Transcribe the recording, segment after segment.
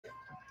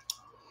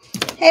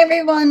Hey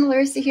everyone,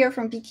 Larissa here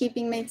from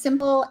Beekeeping Made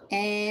Simple,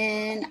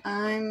 and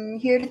I'm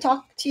here to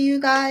talk to you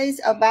guys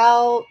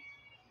about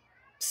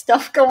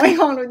stuff going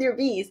on with your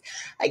bees.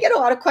 I get a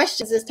lot of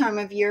questions this time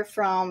of year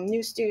from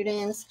new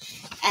students,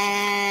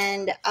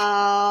 and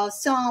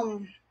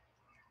some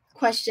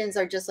questions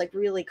are just like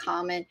really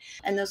common,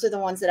 and those are the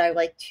ones that I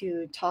like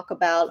to talk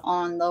about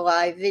on the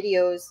live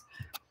videos.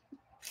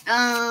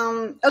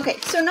 Okay,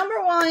 so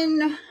number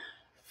one,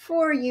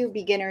 for you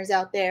beginners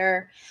out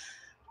there,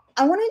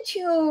 I wanted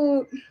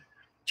to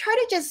try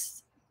to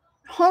just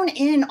hone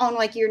in on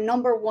like your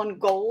number one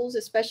goals,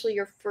 especially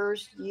your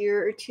first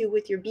year or two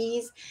with your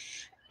bees.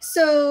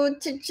 So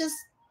to just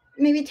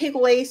maybe take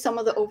away some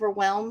of the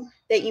overwhelm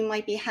that you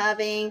might be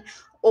having,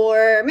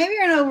 or maybe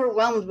you're not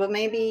overwhelmed, but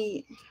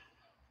maybe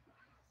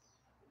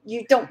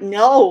you don't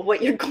know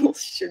what your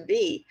goals should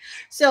be.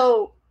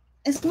 So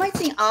this might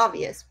seem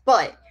obvious,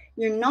 but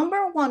your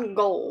number one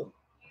goal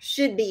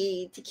should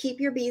be to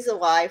keep your bees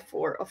alive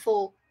for a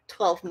full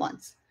 12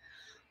 months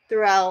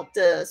throughout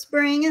the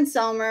spring and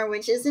summer,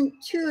 which isn't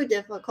too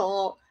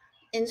difficult,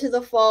 into the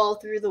fall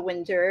through the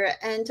winter,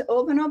 and to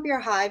open up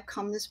your hive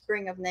come the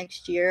spring of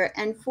next year,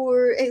 and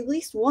for at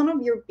least one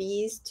of your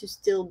bees to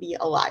still be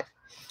alive,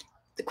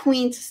 the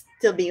queen to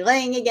still be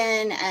laying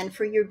again, and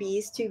for your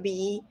bees to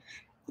be,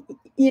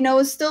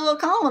 still a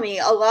colony,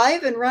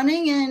 alive and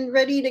running and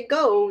ready to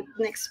go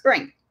next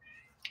spring.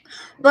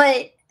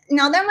 But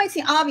now that might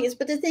seem obvious,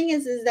 but the thing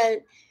is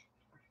that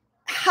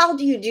how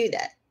do you do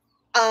that?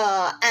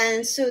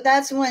 And so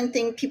that's one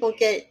thing people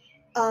get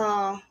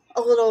a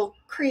little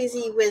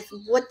crazy with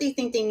what they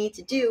think they need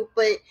to do.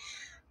 But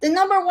the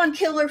number one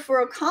killer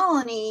for a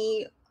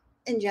colony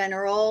in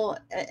general,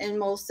 in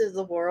most of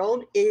the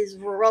world, is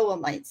varroa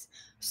mites.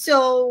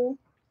 So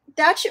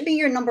that should be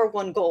your number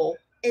one goal,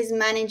 is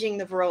managing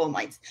the varroa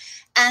mites.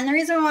 And the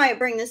reason why I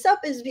bring this up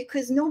is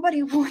because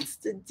nobody wants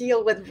to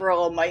deal with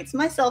varroa mites,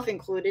 myself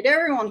included.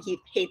 Everyone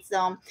hates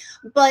them.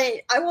 But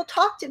I will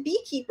talk to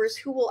beekeepers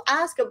who will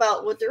ask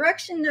about what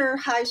direction their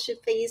hives should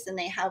face, and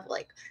they have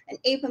like an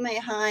apiary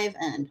hive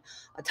and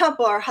a top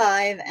bar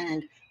hive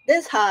and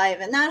this hive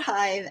and that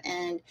hive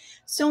and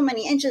so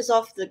many inches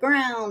off the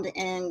ground,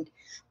 and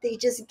they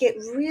just get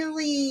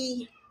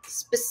really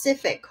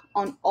specific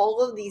on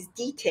all of these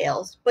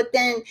details. But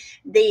then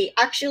they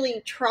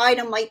actually tried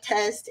a mite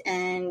test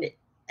and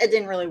it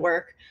didn't really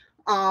work,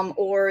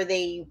 or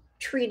they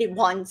treated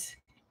once,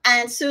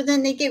 and so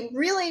then they get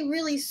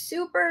really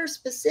super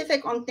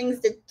specific on things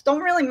that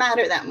don't really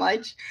matter that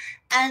much.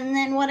 And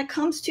then when it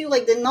comes to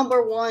like the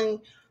number one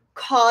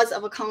cause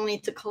of a colony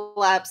to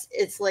collapse,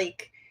 it's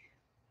like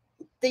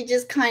they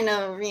just kind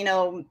of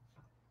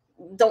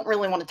don't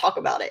really want to talk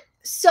about it.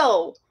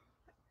 So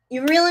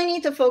you really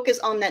need to focus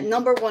on that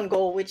number one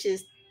goal, which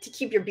is to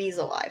keep your bees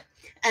alive.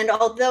 And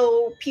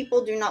although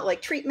people do not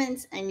like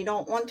treatments and you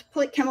don't want to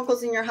put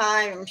chemicals in your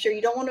hive, I'm sure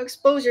you don't want to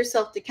expose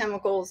yourself to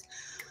chemicals.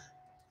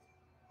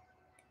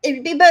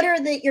 It'd be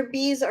better that your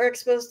bees are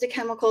exposed to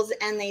chemicals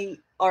and they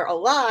are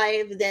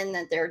alive than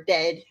that they're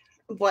dead,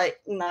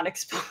 but not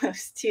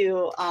exposed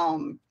to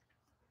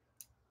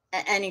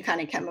any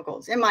kind of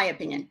chemicals, in my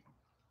opinion.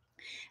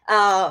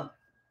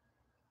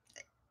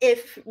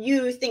 If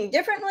you think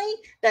differently,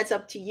 that's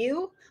up to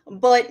you,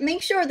 but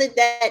make sure that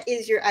that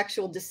is your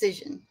actual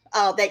decision,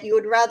 that you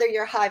would rather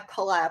your hive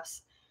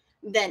collapse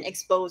than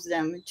expose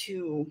them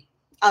to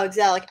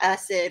oxalic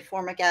acid,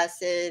 formic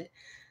acid,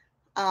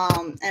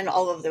 and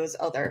all of those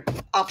other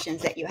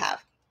options that you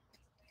have.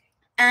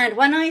 And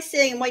when I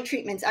say mite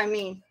treatments, I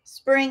mean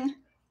spring,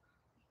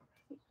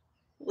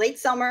 late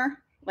summer,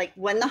 like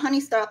when the honey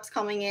stops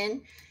coming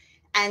in,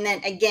 and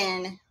then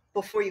again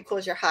before you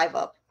close your hive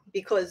up,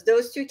 because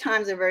those two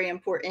times are very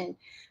important.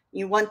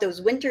 You want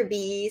those winter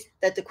bees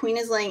that the queen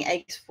is laying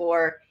eggs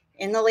for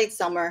in the late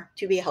summer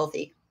to be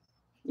healthy.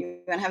 You're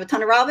going to have a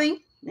ton of robbing,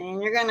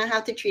 and you're going to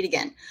have to treat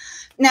again.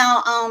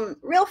 Now,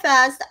 real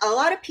fast, a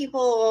lot of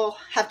people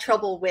have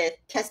trouble with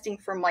testing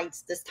for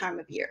mites this time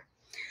of year.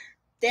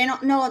 They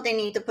don't know what they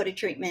need to put a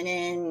treatment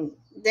in.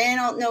 They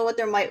don't know what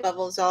their mite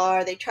levels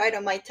are. They tried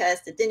a mite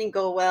test. It didn't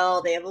go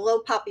well. They have a low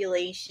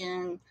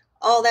population,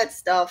 all that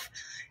stuff.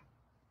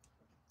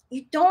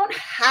 You don't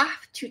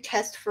have to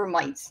test for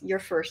mites your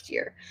first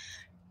year.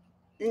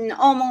 In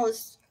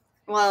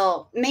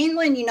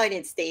mainland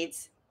United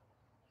States,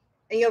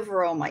 you have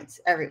varroa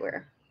mites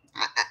everywhere.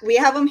 We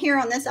have them here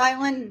on this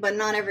island, but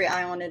not every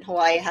island in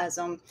Hawaii has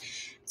them.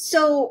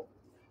 So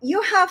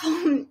you have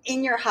them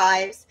in your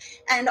hives,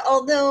 and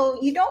although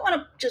you don't want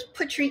to just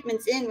put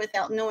treatments in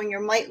without knowing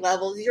your mite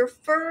levels, your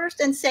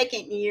first and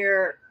second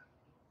year,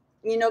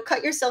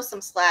 cut yourself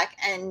some slack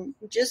and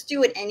just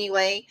do it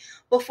anyway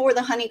before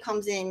the honey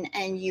comes in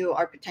and you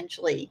are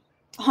potentially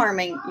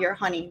harming your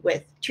honey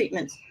with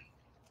treatments.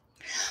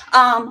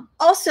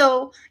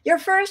 Also, your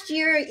first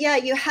year,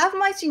 you have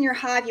mites in your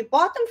hive. You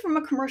bought them from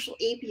a commercial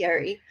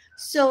apiary,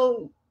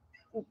 so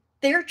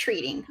they're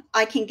treating.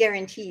 I can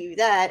guarantee you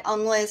that,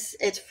 unless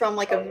it's from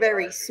like a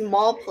very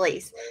small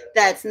place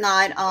that's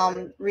not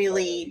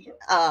really.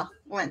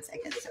 1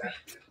 second, sorry.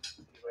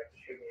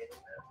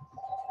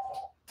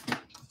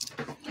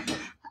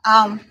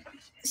 Um,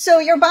 so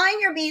you're buying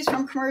your bees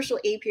from commercial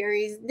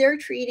apiaries. They're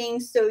treating,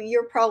 so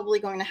you're probably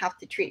going to have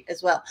to treat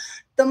as well.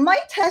 The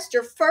mite test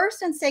your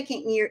first and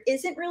second year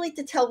isn't really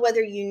to tell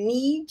whether you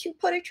need to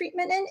put a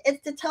treatment in.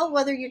 It's to tell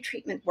whether your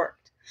treatment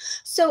worked.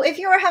 So if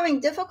you are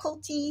having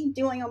difficulty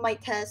doing a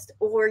mite test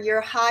or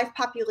your hive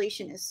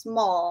population is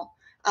small,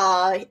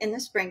 in the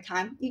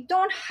springtime, you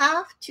don't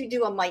have to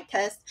do a mite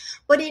test,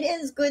 but it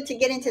is good to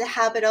get into the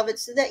habit of it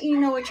so that you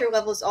know what your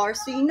levels are,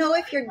 so you know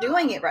if you're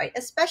doing it right,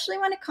 especially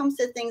when it comes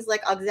to things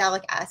like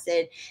oxalic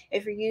acid.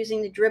 If you're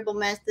using the dribble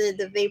method,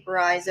 the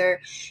vaporizer,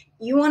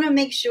 you want to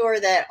make sure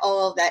that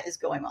all of that is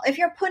going well. If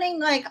you're putting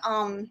like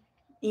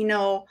you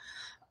know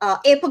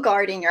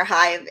Apogard in your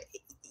hive,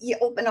 you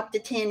open up the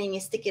tin and you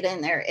stick it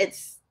in there,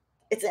 it's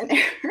in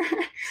there.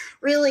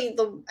 Really,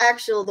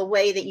 the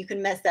way that you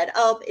can mess that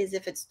up is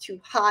if it's too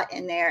hot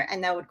in there,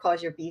 and that would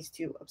cause your bees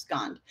to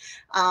abscond.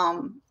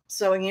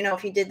 So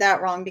if you did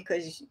that wrong,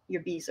 because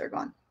your bees are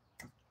gone.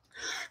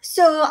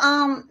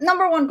 So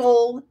number one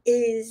goal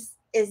is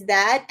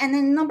that, and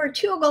then number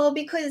two goal,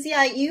 because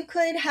yeah, you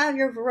could have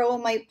your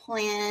varroa mite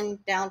plan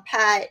down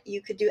pat,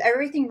 you could do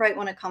everything right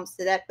when it comes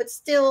to that, but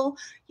still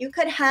you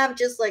could have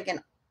just like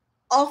an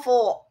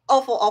awful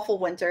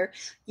winter.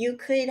 You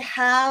could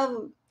have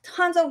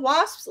tons of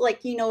wasps,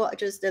 like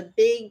just a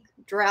big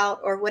drought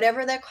or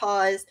whatever that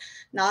caused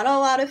not a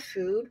lot of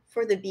food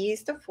for the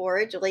bees to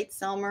forage late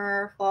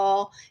summer,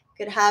 fall.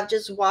 You could have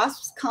just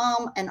wasps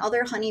come and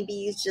other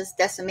honeybees just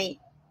decimate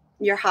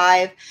your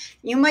hive.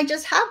 You might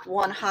just have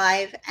one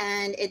hive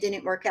and it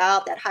didn't work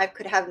out. That hive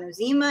could have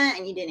nosema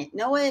and you didn't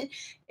know it.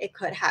 It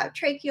could have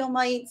tracheal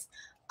mites.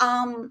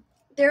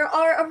 There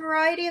are a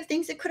variety of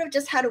things. It could have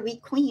just had a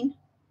weak queen,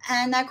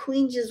 and that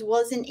queen just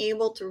wasn't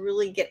able to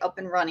really get up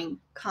and running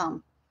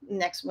come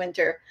next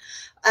winter.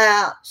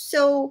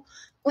 So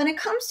when it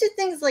comes to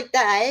things like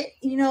that,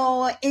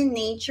 in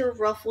nature,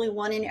 roughly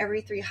 1 in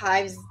every 3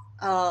 hives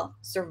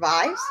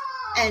survives,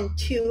 and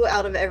 2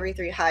 out of every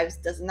 3 hives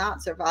does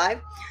not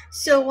survive.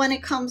 So when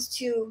it comes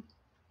to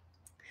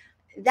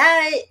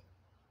that,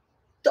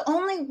 the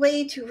only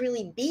way to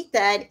really beat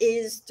that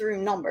is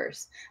through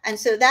numbers. And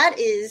so that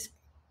is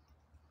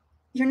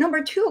your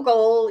number 2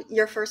 goal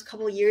your first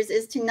couple of years,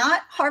 is to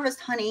not harvest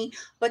honey,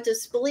 but to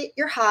split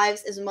your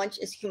hives as much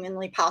as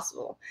humanly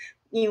possible.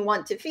 You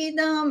want to feed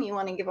them, you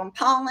want to give them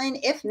pollen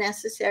if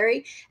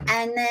necessary.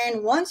 And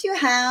then once you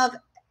have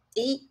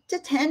 8 to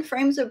 10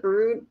 frames of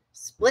brood,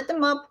 split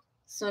them up.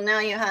 So now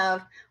you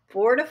have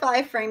 4 to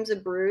 5 frames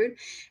of brood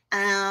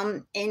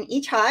in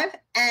each hive,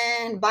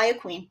 and buy a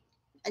queen.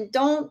 And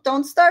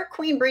don't start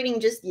queen breeding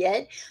just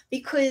yet,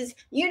 because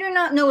you do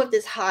not know if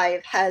this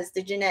hive has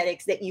the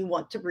genetics that you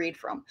want to breed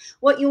from.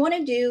 What you want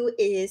to do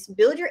is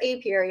build your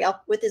apiary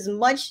up with as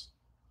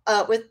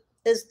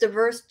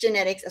diverse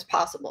genetics as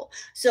possible.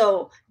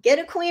 So get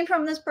a queen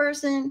from this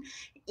person,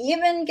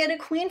 even get a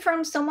queen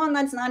from someone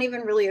that's not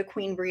even really a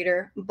queen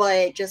breeder,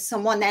 but just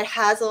someone that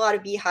has a lot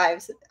of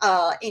beehives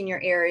in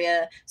your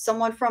area,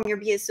 someone from your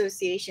bee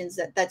associations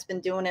that's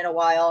been doing it a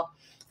while.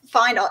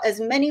 Find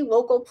as many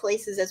local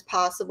places as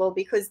possible,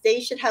 because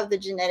they should have the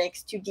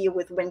genetics to deal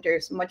with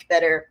winters much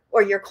better,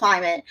 or your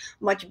climate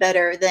much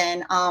better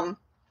than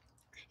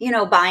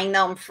buying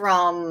them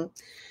from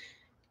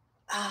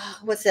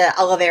what's that,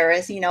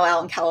 Oliveras,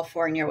 out in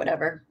California or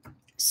whatever.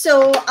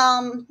 So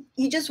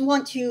you just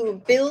want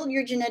to build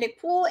your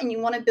genetic pool, and you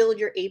want to build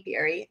your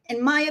apiary.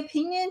 In my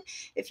opinion,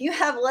 if you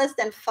have less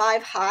than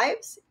 5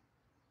 hives,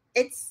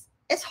 it's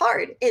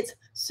hard. It's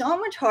so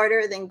much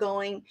harder than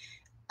going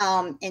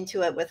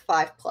into it with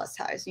 5+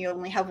 hives. You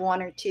only have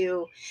 1 or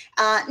 2.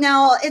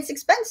 Now it's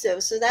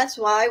expensive, so that's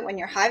why when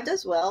your hive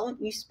does well,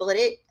 you split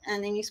it,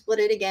 and then you split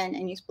it again,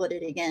 and you split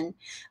it again.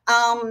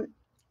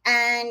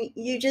 And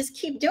you just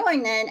keep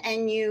doing that,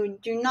 and you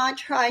do not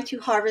try to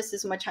harvest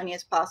as much honey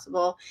as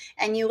possible,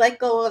 and you let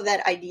go of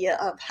that idea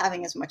of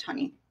having as much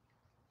honey.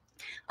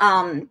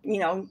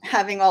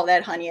 Having all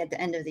that honey at the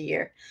end of the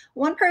year.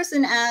 One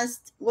person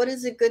asked, what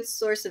is a good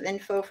source of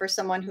info for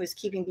someone who is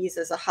keeping bees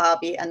as a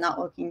hobby and not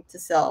looking to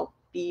sell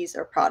bees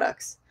or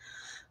products?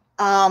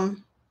 I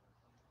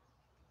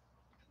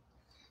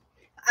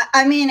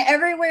mean,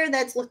 everywhere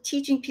that's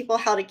teaching people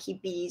how to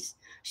keep bees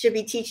should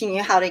be teaching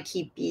you how to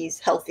keep bees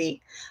healthy.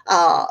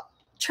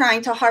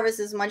 Trying to harvest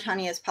as much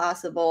honey as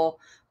possible,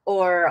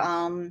 or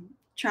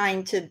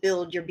trying to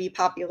build your bee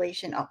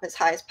population up as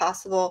high as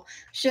possible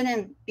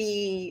shouldn't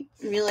be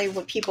really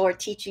what people are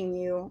teaching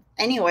you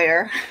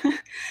anywhere.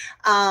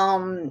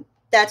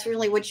 That's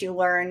really what you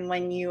learn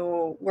when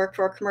you work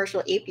for a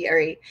commercial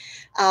apiary,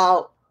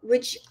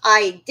 which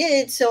I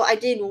did. So I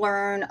did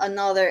learn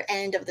another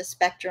end of the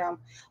spectrum.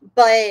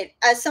 But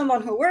as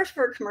someone who works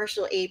for a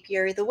commercial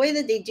apiary, the way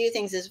that they do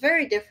things is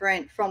very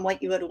different from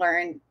what you would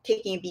learn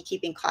taking a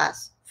beekeeping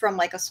class from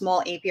like a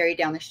small apiary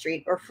down the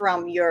street, or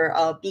from your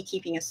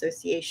beekeeping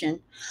association,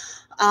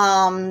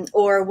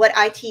 or what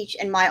I teach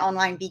in my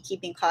online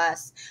beekeeping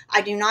class.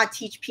 I do not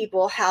teach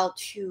people how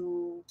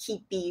to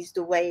keep bees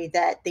the way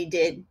that they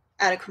did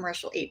at a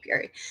commercial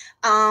apiary.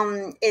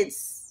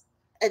 It's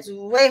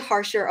way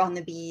harsher on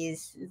the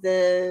bees.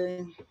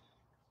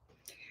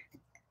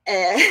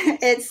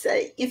 It's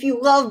if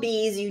you love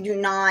bees, you do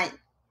not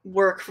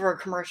work for a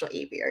commercial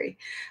apiary.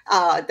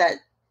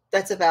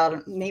 That's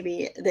about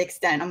maybe the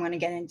extent I'm going to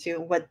get into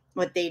what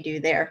they do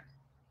there.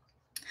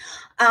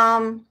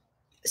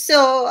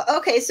 So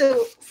okay,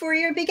 so for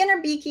your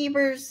beginner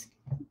beekeepers,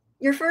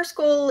 your first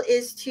goal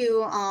is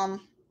to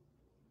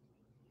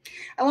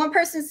and one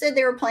person said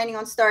they were planning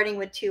on starting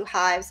with 2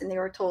 hives and they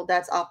were told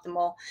that's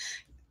optimal.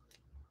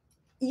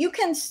 You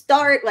can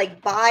start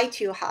like buy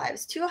 2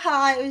 hives. 2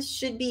 hives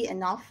should be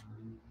enough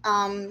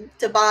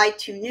to buy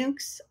 2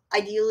 nukes,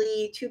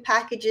 ideally 2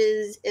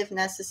 packages if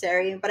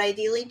necessary, but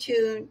ideally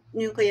 2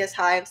 nucleus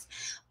hives.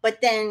 But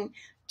then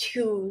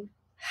to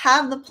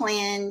have the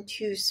plan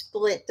to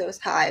split those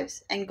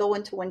hives and go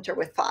into winter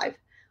with 5.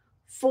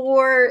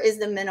 4 is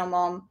the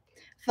minimum,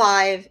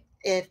 5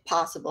 if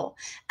possible.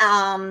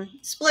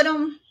 Split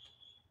them,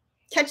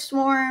 catch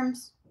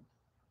swarms.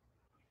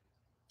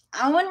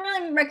 I wouldn't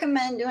really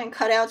recommend doing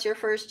cutouts your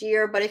first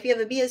year, but if you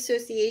have a bee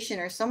association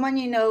or someone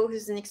you know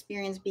who's an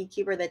experienced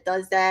beekeeper that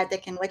does that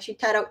can let you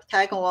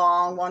tag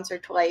along once or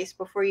twice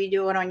before you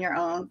do it on your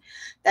own,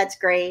 that's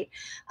great.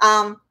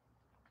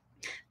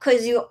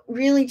 Because you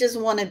really just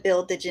want to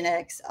build the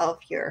genetics of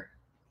your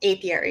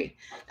apiary.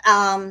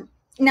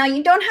 Now,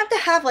 you don't have to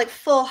have like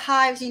full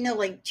hives,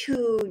 like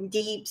 2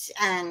 deeps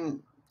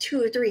and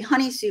 2 or 3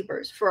 honey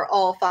supers for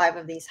all 5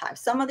 of these hives.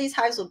 Some of these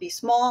hives will be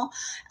small,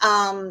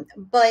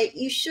 but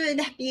you should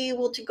be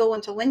able to go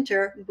into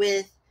winter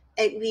with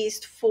at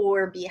least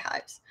 4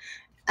 beehives.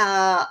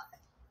 By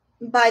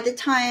the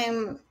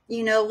time,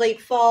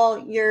 late fall,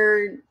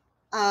 your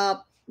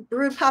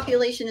brood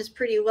population is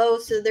pretty low,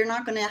 so they're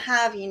not going to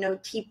have,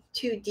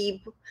 2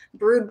 deep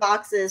brood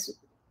boxes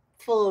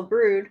full of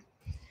brood.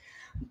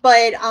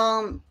 But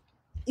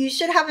you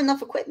should have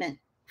enough equipment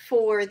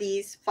for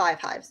these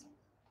 5 hives.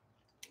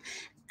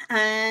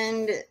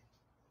 And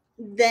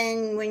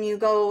then when you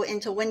go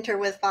into winter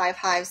with 5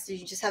 hives,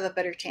 you just have a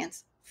better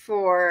chance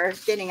for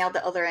getting out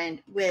the other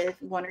end with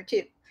 1 or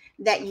 2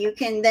 that you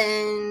can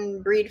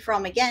then breed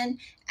from again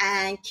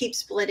and keep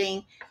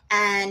splitting.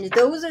 And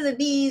those are the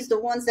bees, the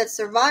ones that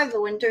survive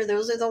the winter.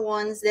 Those are the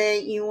ones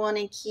that you want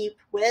to keep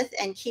with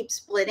and keep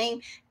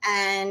splitting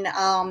and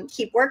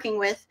keep working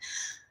with.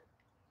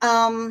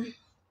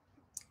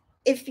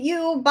 If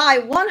you buy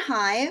 1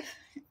 hive,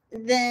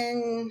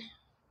 then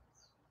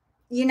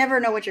you never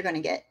know what you're going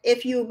to get.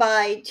 If you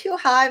buy 2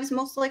 hives,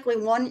 most likely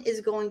 1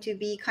 is going to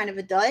be kind of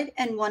a dud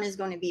and 1 is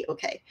going to be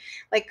okay.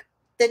 Like,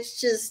 that's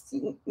just,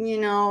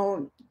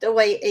 the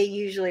way it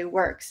usually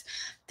works.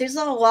 There's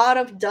a lot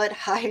of dud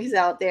hives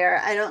out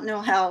there. I don't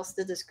know how else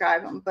to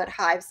describe them, but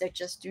hives that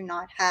just do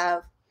not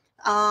have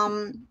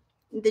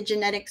the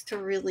genetics to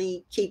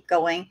really keep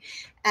going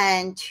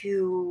and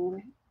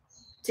to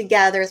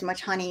gather as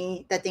much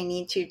honey that they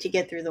need to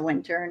get through the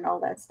winter and all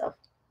that stuff.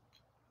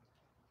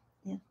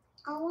 Yeah.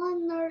 I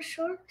want another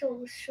short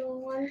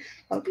one.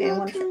 Okay,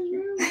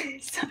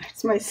 sorry,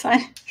 it's my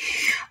son.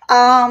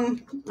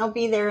 I'll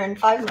be there in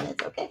 5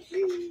 minutes, okay?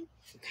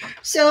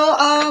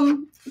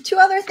 So, 2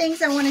 other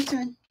things I wanted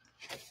to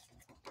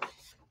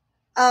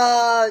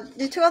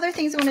the 2 other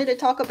things I wanted to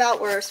talk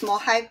about were small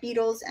hive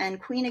beetles and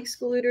queen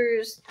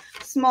excluders.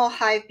 Small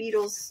hive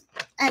beetles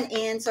and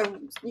ants are,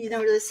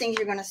 those things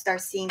you're going to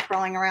start seeing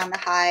crawling around the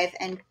hive.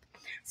 And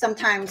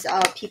sometimes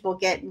people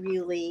get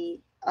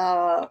really,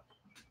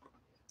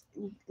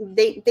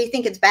 they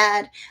think it's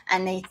bad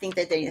and they think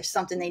that there's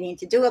something they need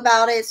to do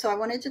about it. So I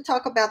wanted to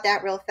talk about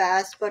that real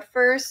fast. But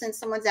first, since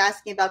someone's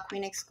asking about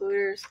queen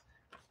excluders,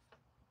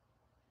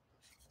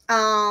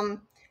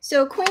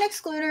 so queen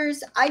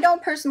excluders, I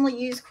don't personally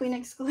use queen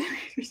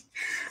excluders,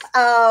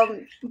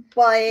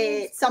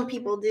 but some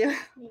people do.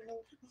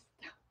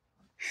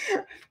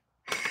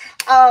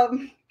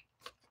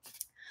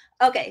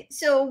 Okay,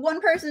 so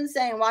one person's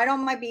saying, why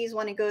don't my bees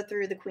want to go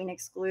through the queen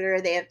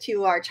excluder? They have 2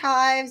 large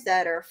hives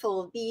that are full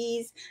of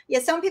bees. Yeah,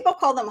 some people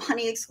call them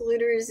honey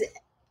excluders.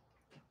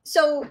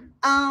 So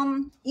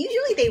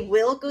usually they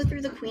will go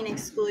through the queen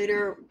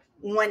excluder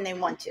when they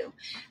want to.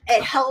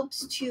 It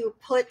helps to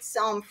put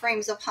some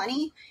frames of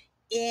honey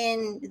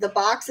in the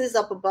boxes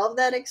up above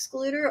that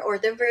excluder, or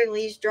at the very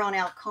least drawn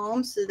out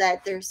combs, so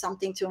that there's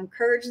something to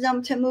encourage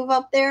them to move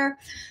up there.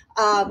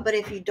 But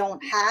if you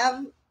don't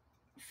have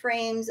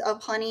frames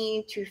of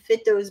honey to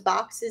fit those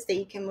boxes that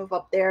you can move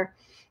up there,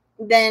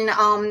 then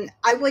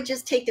I would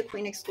just take the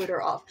queen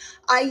excluder off.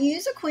 I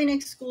use a queen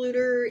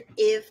excluder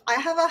if I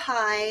have a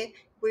hive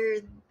where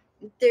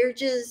they're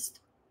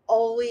just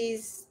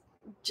always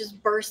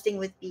just bursting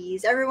with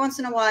bees. Every once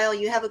in a while,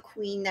 you have a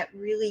queen that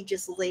really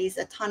just lays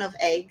a ton of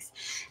eggs.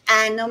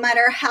 And no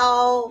matter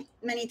how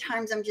many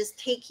times I'm just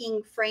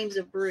taking frames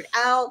of brood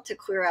out to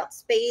clear out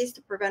space,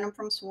 to prevent them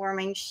from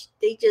swarming,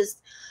 they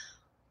just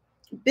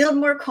build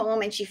more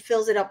comb and she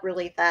fills it up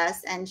really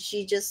fast and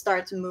she just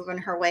starts moving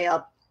her way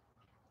up.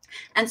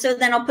 And so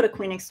then I'll put a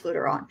queen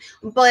excluder on.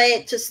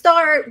 But to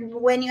start,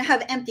 when you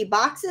have empty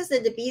boxes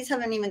that the bees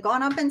haven't even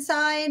gone up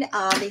inside,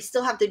 they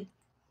still have to,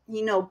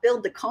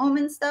 build the comb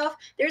and stuff,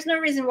 there's no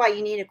reason why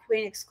you need a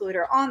queen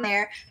excluder on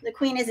there. The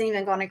queen isn't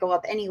even going to go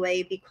up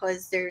anyway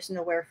because there's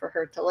nowhere for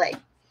her to lay.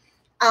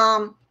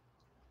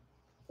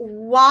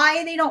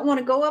 Why they don't want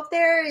to go up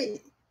there,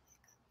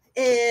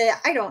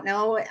 I don't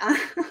know.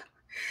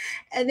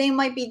 And they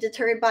might be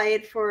deterred by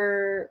it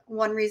for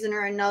one reason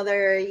or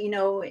another.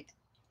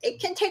 It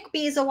can take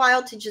bees a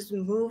while to just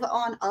move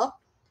on up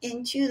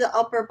into the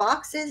upper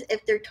boxes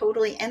if they're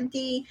totally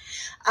empty.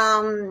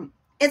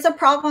 It's a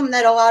problem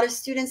that a lot of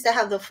students that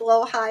have the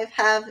flow hive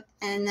have,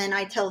 and then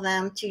I tell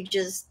them to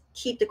just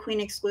keep the queen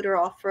excluder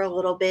off for a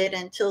little bit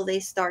until they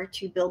start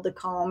to build the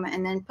comb,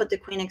 and then put the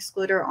queen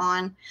excluder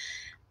on.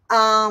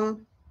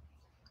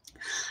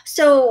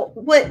 So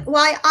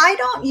why I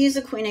don't use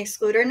a queen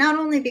excluder, not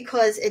only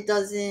because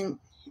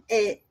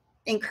it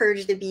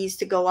encourage the bees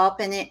to go up,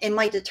 and it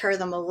might deter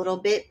them a little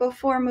bit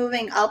before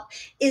moving up,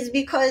 is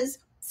because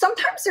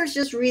sometimes there's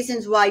just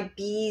reasons why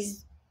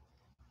bees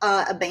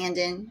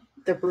abandon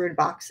the brood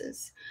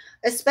boxes,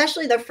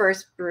 especially the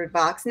first brood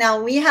box.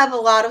 Now, we have a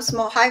lot of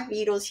small hive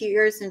beetles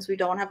here since we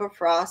don't have a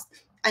frost,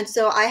 and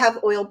so I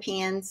have oil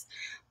pans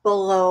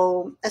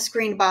below, a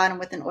screen bottom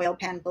with an oil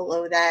pan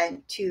below that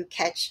to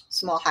catch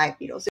small hive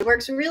beetles. It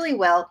works really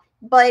well,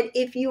 but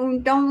if you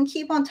don't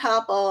keep on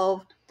top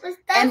of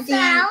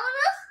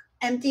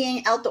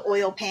emptying out the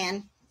oil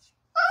pan,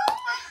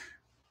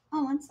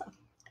 and stuff,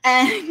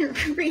 and you're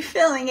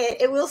refilling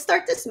it, it will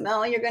start to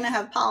smell. You're going to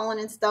have pollen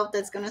and stuff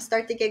that's going to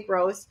start to get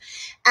gross,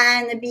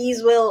 and the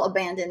bees will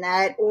abandon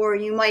that. Or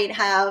you might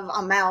have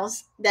a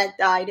mouse that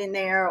died in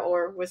there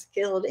or was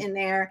killed in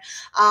there.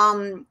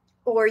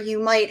 Or you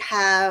might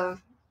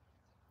have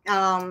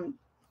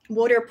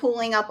water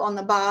pooling up on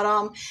the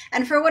bottom.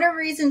 And for whatever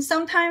reason,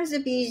 sometimes the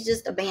bees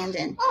just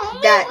abandon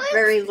that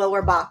very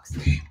lower box.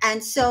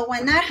 And so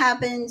when that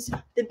happens,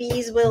 the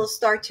bees will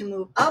start to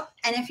move up.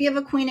 And if you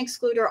have a queen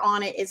excluder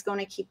on it, it's going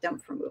to keep them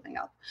from moving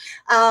up.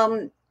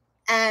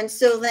 And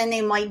so then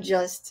they might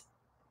just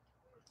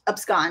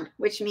abscond,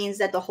 which means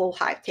that the whole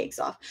hive takes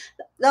off.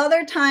 The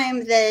other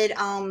time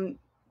that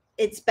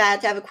it's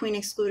bad to have a queen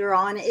excluder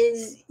on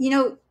is,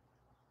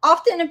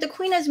 often if the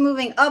queen is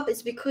moving up,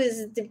 it's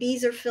because the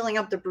bees are filling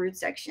up the brood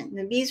section.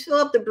 The bees fill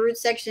up the brood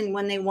section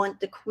when they want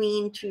the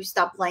queen to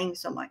stop laying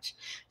so much.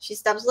 She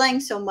stops laying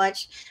so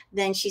much,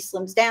 then she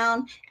slims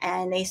down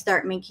and they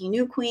start making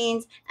new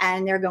queens,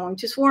 and they're going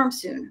to swarm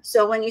soon.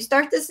 So when you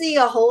start to see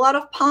a whole lot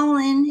of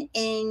pollen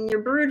in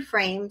your brood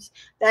frames,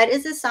 that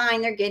is a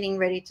sign they're getting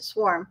ready to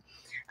swarm.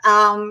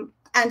 And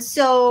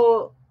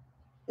so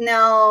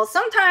now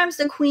sometimes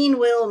the queen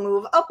will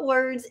move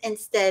upwards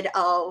instead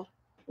of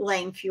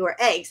laying fewer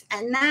eggs,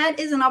 and that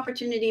is an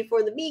opportunity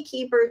for the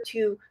beekeeper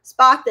to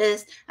spot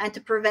this and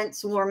to prevent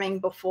swarming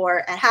before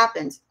it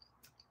happens.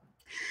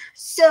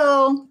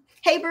 So,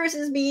 hey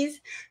Bruce's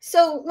bees,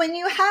 so when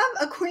you have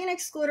a queen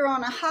excluder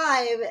on a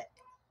hive,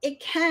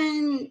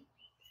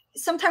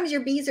 sometimes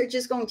your bees are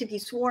just going to be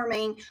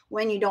swarming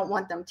when you don't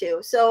want them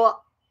to. So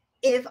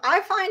if I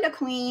find a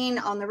queen,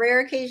 on the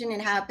rare occasion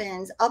it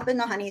happens, up in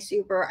the honey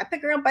super, I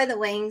pick her up by the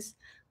wings,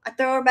 I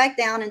throw her back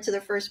down into the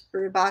first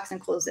brood box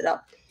and close it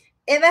up.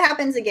 If it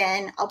happens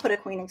again, I'll put a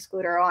queen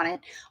excluder on it.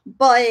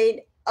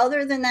 But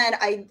other than that,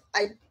 I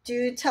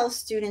do tell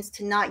students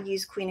to not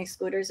use queen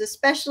excluders,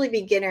 especially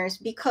beginners,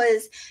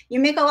 because you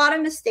make a lot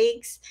of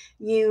mistakes.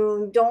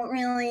 You don't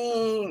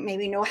really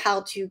maybe know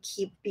how to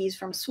keep bees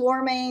from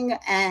swarming,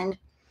 and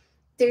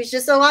there's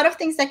just a lot of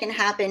things that can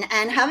happen.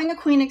 And having a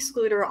queen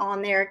excluder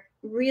on there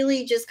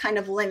really just kind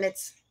of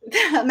limits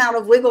the amount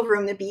of wiggle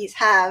room the bees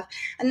have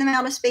and the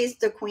amount of space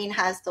the queen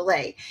has to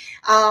lay.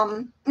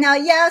 Now,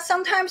 yeah,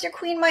 sometimes your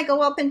queen might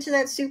go up into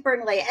that super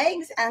and lay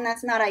eggs, and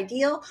that's not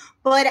ideal.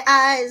 But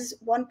as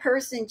one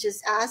person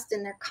just asked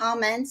in their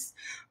comments,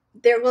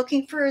 they're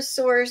looking for a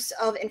source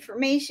of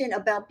information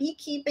about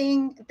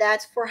beekeeping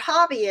that's for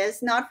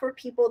hobbyists, not for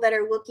people that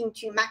are looking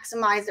to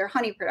maximize their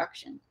honey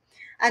production.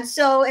 And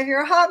so if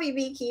you're a hobby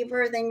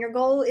beekeeper, then your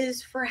goal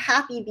is for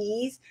happy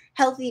bees,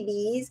 healthy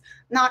bees,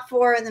 not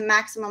for the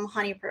maximum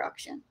honey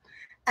production.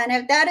 And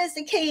if that is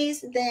the case,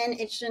 then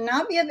it should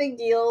not be a big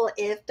deal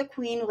if the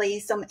queen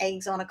lays some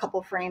eggs on a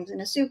couple frames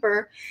in a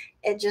super.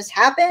 It just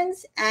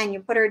happens, and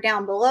you put her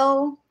down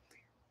below,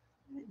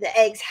 the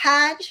eggs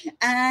hatch,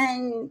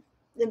 and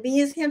the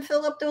bees can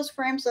fill up those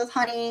frames with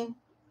honey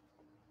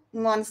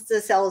once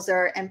the cells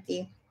are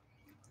empty.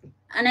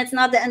 And it's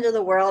not the end of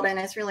the world, and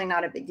it's really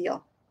not a big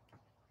deal.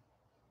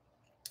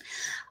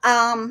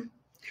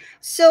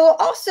 So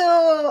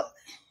also,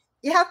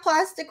 you have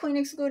plastic queen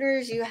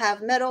excluders, you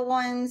have metal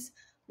ones.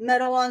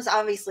 Metal ones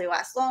obviously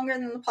last longer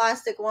than the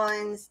plastic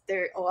ones.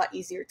 They're a lot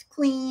easier to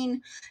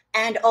clean,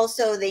 and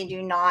also they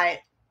do not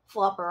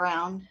flop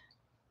around.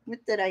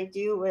 What did I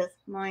do with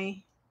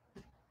my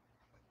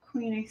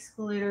queen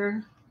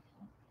excluder?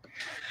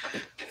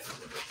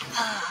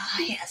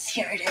 Yes,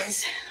 here it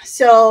is.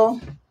 So,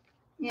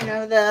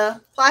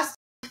 the plastic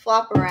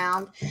flop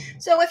around.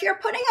 So if you're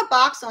putting a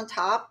box on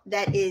top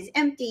that is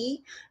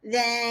empty,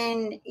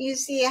 then you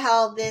see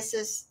how this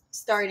is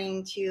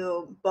starting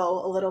to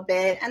bow a little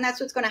bit, and that's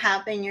what's going to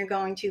happen. You're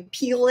going to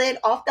peel it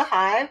off the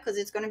hive because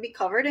it's going to be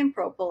covered in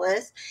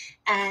propolis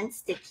and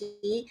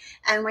sticky.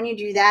 And when you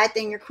do that,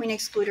 then your queen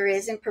excluder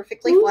isn't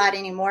perfectly flat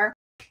anymore.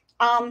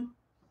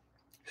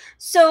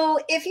 So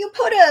if you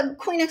put a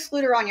queen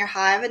excluder on your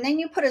hive and then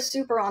you put a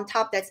super on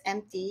top that's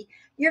empty,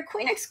 your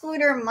queen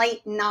excluder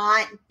might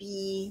not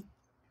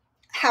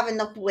have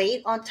enough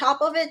weight on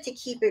top of it to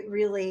keep it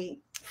really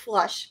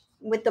flush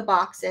with the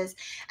boxes,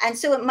 and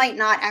so it might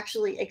not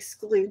actually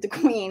exclude the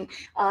queen.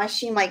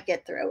 She might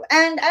get through.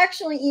 And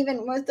actually,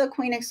 even with the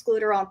queen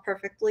excluder on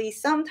perfectly,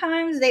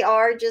 sometimes they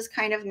are just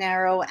kind of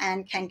narrow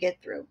and can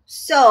get through.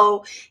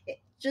 So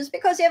just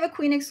because you have a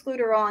queen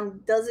excluder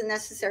on doesn't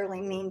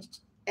necessarily mean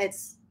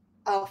it's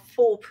a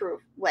foolproof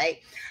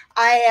way.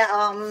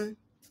 I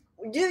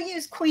do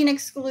use queen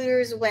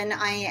excluders when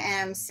I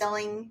am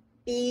selling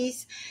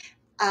bees.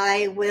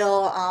 I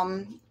will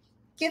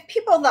give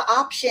people the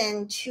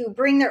option to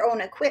bring their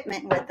own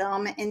equipment with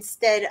them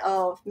instead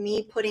of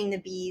me putting the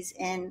bees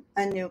in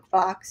a nuke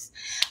box.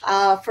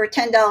 For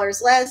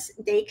 $10 less,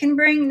 they can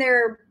bring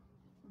their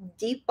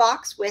deep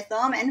box with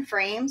them and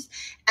frames,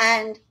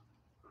 and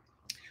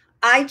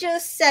I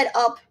just set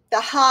up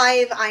the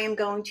hive I am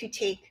going to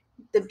take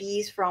the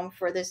bees from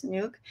for this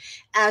nuke,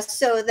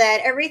 so that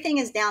everything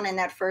is down in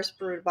that first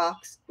brood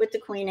box with the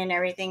queen and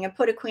everything, and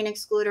put a queen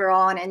excluder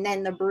on, and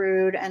then the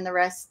brood and the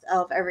rest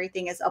of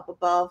everything is up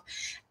above.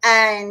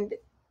 And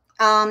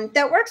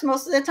that works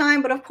most of the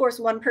time. But of course,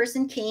 one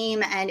person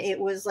came and it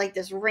was like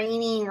this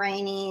rainy,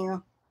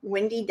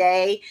 windy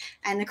day,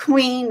 and the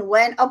queen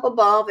went up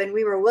above, and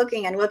we were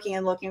looking and looking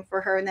and looking for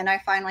her. And then I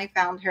finally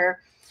found her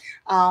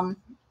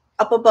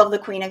up above the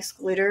queen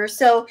excluder.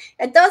 So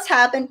it does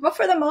happen, but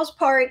for the most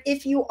part,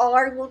 if you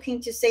are looking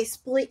to, say,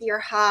 split your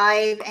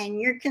hive and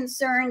you're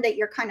concerned that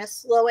you're kind of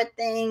slow at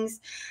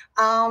things,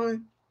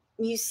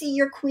 you see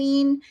your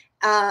queen,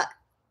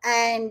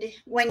 and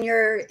when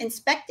you're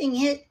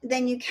inspecting it,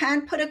 then you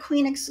can put a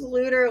queen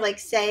excluder, like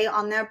say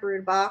on that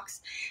brood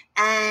box,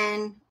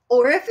 and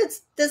or if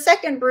it's the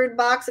second brood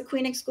box, a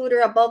queen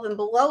excluder above and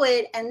below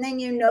it, and then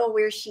you know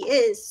where she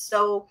is.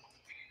 So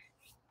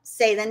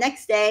say the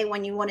next day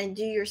when you want to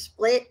do your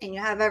split and you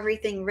have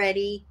everything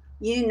ready,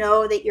 you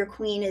know that your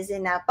queen is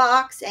in that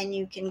box, and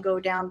you can go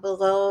down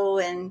below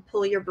and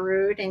pull your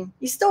brood. And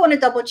you still want to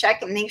double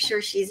check and make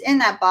sure she's in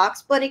that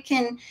box, but it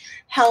can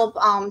help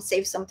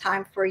save some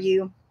time for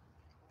you,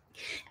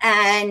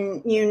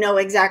 and you know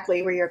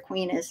exactly where your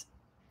queen is.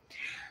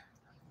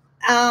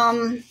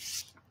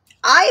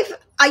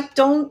 I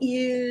don't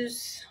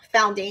use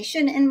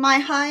foundation in my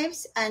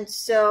hives, and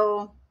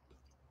so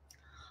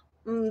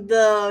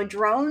the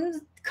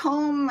drone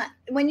comb,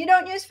 when you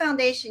don't use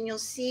foundation, you'll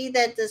see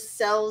that the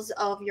cells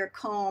of your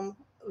comb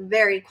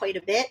vary quite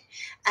a bit.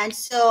 And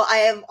so I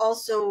have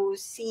also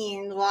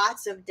seen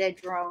lots of dead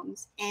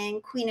drones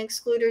and queen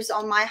excluders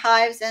on my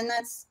hives, and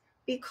that's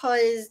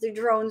because the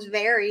drones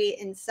vary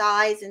in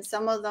size, and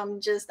some of them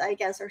just, I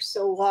guess, are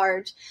so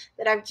large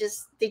that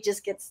they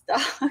just get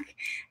stuck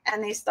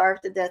and they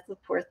starve to death, the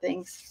poor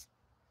things.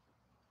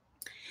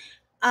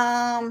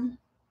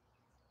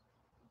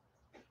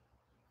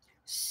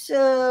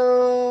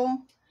 So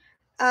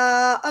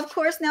of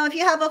course, now if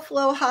you have a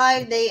flow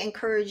hive, they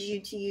encourage you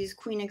to use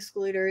queen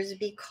excluders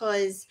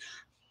because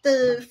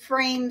the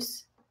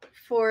frames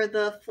for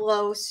the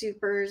flow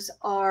supers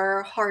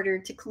are harder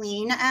to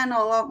clean and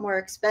a lot more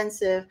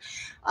expensive.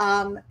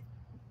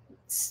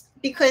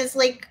 Because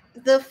like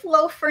the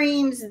flow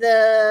frames,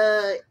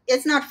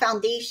 it's not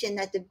foundation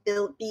that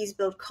the bees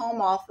build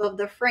comb off of.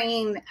 The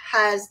frame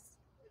has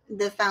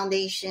the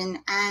foundation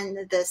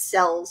and the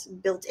cells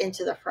built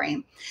into the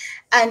frame.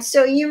 And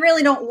so you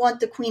really don't want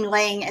the queen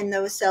laying in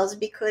those cells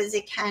because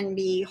it can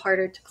be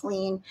harder to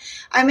clean.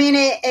 I mean,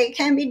 it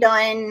can be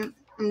done,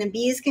 and the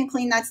bees can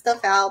clean that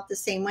stuff out the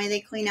same way they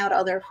clean out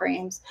other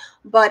frames.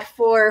 But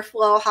for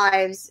flow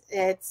hives,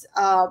 it's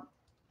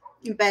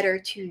better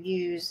to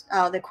use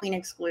the queen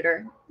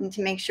excluder and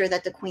to make sure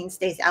that the queen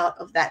stays out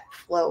of that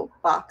flow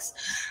box.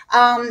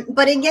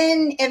 But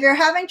again, if you're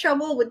having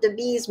trouble with the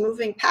bees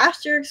moving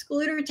past your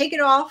excluder, take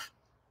it off,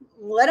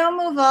 let them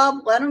move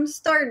up, let them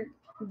start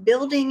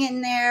building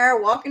in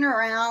there, walking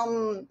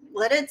around,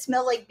 let it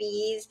smell like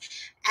bees,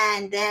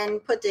 and then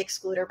put the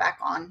excluder back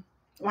on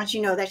once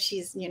you know that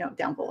she's,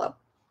 down below.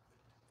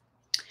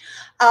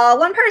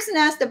 One person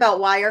asked about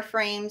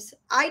wireframes.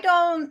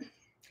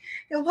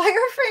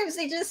 Wireframes,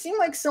 they just seem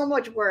like so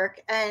much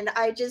work, and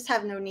I just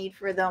have no need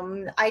for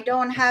them. I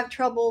don't have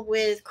trouble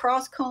with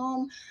cross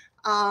comb.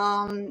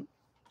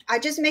 I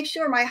just make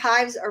sure my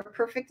hives are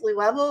perfectly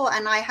level,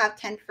 and I have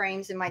 10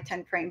 frames in my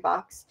 10 frame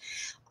box.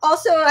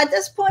 Also, at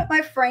this point,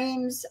 my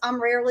frames,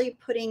 I'm rarely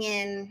putting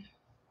in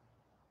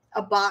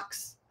a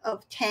box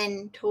of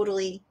 10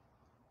 totally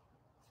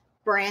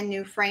brand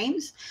new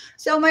frames.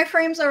 So my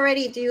frames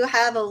already do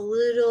have a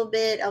little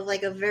bit of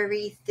like a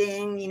very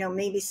thin,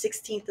 maybe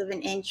 1/16 of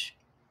an inch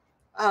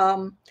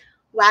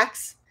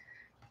wax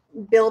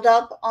build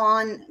up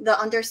on the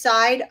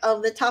underside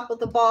of the top of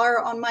the bar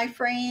on my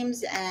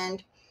frames.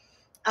 And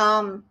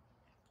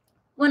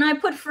when I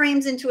put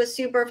frames into a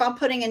super, if I'm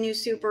putting a new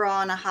super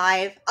on a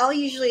hive, I'll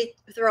usually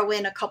throw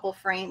in a couple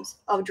frames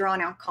of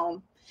drawn out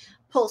comb,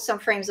 pull some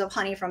frames of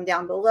honey from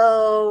down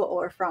below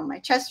or from my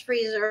chest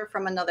freezer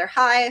from another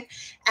hive,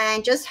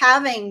 and just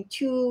having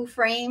 2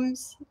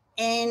 frames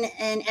in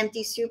an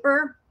empty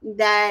super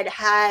that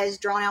has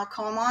drawn out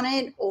comb on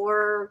it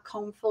or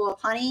comb full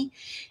of honey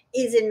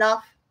is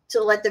enough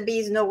to let the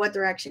bees know what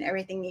direction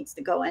everything needs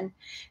to go in.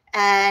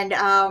 And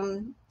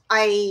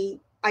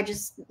I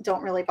just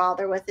don't really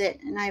bother with it,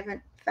 and I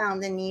haven't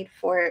found the need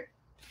for it.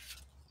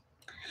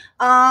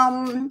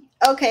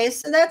 Okay,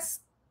 so that's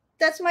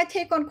my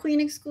take on queen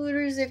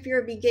excluders. If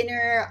you're a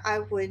beginner, I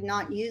would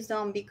not use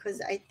them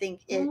because I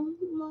think it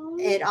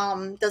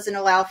doesn't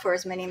allow for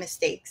as many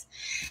mistakes,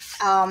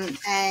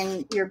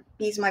 and your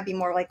bees might be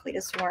more likely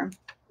to swarm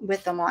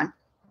with them on.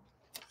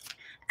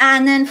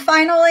 And then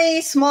finally,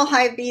 small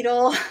hive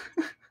beetle.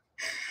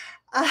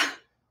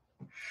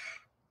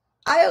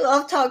 I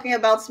love talking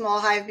about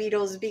small hive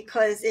beetles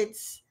because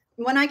it's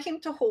when I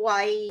came to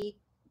Hawaii,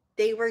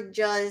 they were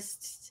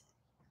just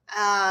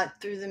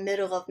through the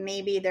middle of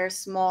maybe their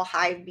small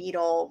hive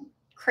beetle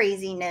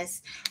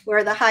craziness,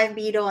 where the hive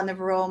beetle and the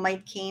varroa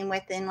mite came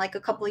within like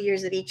a couple of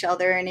years of each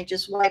other, and it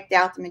just wiped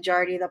out the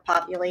majority of the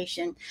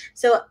population.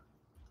 So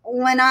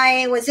when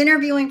I was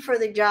interviewing for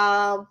the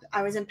job,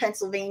 I was in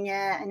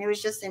Pennsylvania, and it was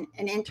just an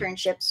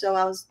internship. So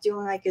I was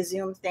doing like a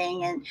Zoom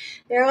thing, and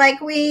they're like,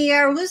 we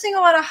are losing a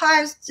lot of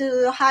hives to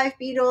the hive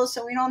beetles.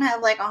 So we don't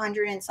have like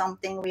 100 and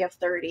something. We have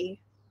 30.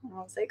 And I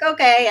was like,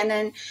 okay. And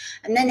then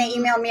they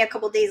emailed me a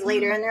couple days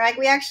later, and they're like,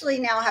 we actually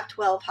now have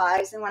 12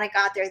 hives. And when I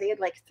got there, they had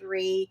like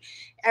 3.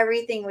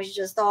 Everything was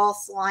just all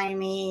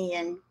slimy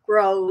and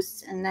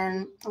gross. And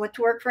then I went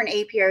to work for an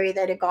apiary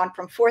that had gone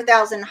from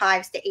 4,000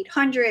 hives to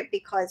 800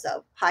 because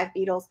of hive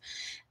beetles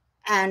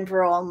and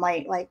varroa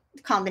mite like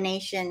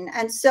combination.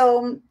 And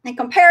so in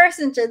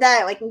comparison to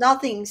that, like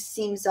nothing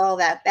seems all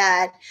that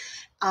bad.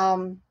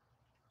 And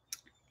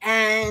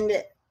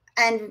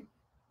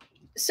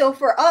so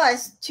for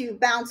us to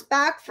bounce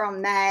back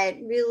from that,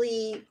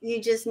 really,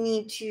 you just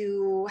need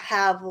to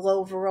have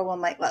low varroa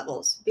mite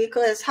levels,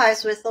 because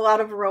hives with a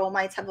lot of varroa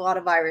mites have a lot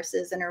of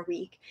viruses and are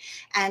weak.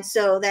 And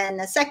so then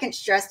the second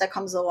stress that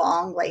comes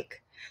along,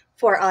 like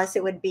for us,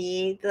 it would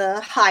be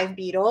the hive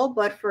beetle,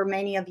 but for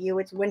many of you,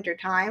 it's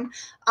wintertime.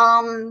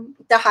 The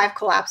hive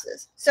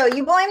collapses. So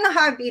you blame the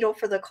hive beetle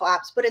for the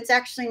collapse, but it's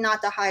actually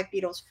not the hive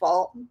beetle's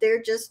fault.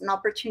 They're just an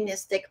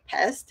opportunistic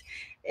pest.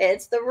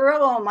 It's the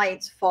varroa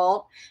mite's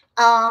fault.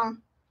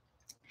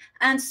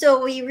 And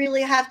so we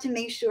really have to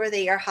make sure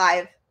that your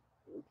hive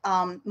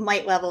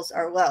mite levels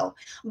are low.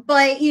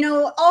 But,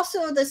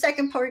 also the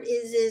second part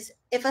is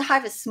if a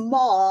hive is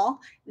small,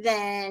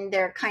 then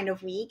they're kind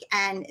of weak,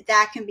 and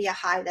that can be a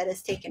hive that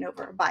is taken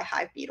over by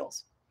hive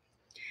beetles.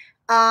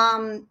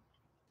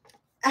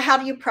 How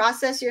do you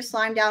process your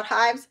slimed out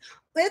hives?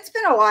 It's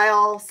been a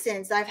while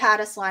since I've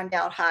had a slimed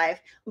out hive,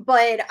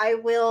 but I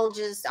will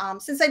just,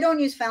 since I don't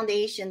use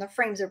foundation, the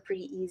frames are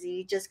pretty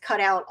easy. Just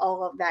cut out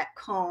all of that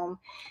comb.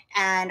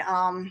 And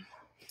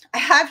I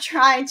have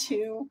tried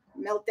to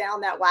melt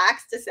down that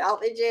wax to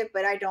salvage it,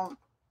 but I don't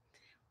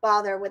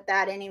bother with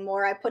that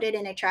anymore. I put it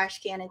in a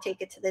trash can and take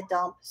it to the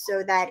dump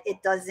so that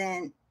it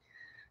doesn't,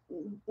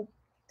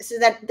 so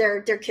that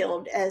they're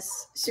killed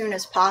as soon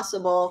as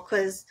possible,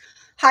 because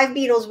hive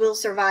beetles will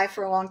survive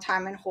for a long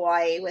time in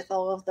Hawaii with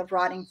all of the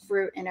rotting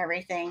fruit and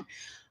everything.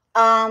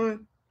 But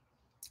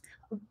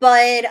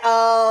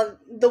the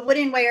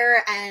woodenware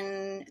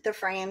and the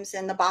frames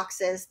and the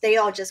boxes, they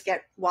all just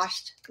get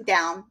washed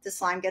down. The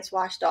slime gets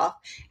washed off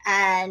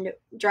and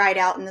dried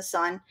out in the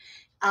sun.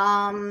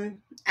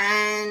 And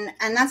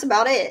that's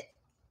about it.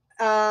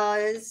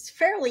 It's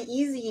fairly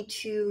easy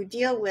to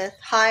deal with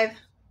hive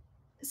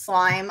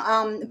slime.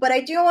 But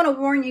I do want to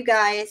warn you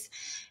guys,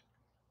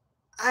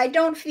 I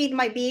don't feed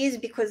my bees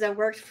because I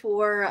worked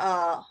for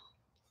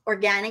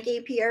organic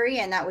apiary,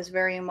 and that was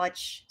very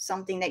much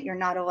something that you're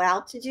not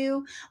allowed to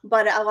do.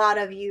 But a lot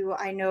of you,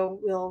 I know,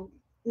 will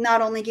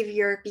not only give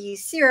your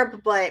bees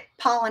syrup, but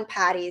pollen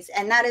patties.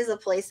 And that is a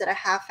place that I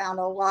have found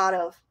a lot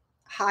of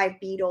hive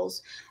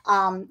beetles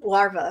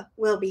larvae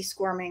will be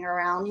squirming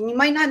around. And you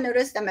might not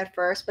notice them at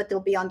first, but they'll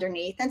be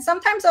underneath. And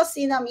sometimes I'll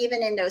see them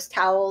even in those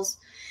towels.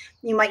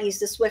 You might use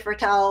the Swiffer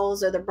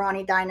towels or the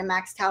Brawny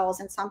Dynamax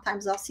towels, and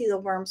sometimes I'll see the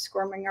worms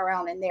squirming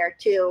around in there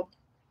too.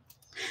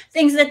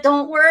 Things that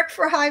don't work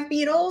for hive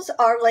beetles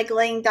are like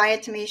laying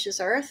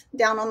diatomaceous earth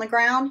down on the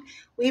ground.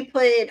 We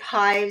put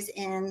hives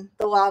in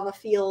the lava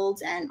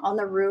fields and on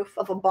the roof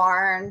of a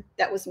barn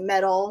that was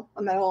metal,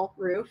 a metal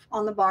roof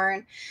on the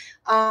barn.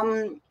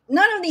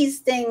 None of these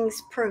things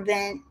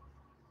prevent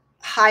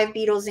hive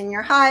beetles in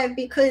your hive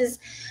because,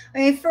 I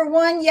mean, for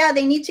one, yeah,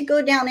 they need to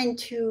go down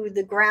into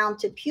the ground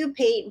to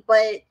pupate,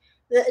 but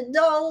the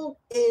adult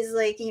is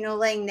like,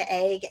 laying the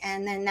egg,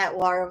 and then that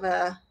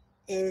larva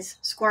is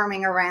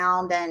squirming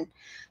around and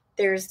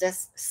there's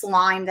this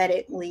slime that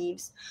it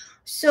leaves.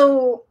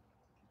 So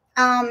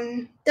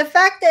The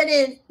fact that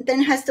it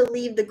then has to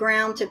leave the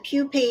ground to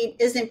pupate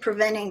isn't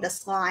preventing the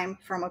slime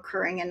from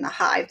occurring in the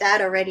hive.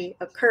 That already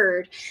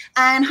occurred.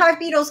 And hive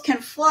beetles can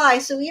fly,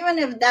 so even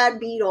if that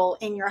beetle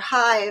in your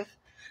hive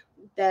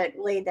that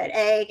laid that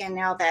egg and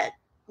now that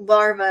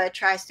larva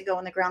tries to go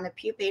in the ground to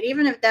pupate,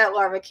 even if that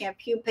larva can't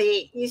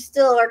pupate, you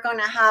still are going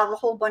to have a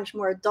whole bunch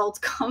more adults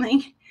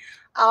coming.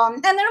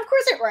 And then, of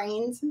course, it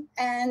rains.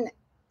 And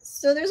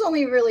so there's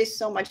only really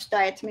so much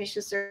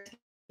diatomaceous earth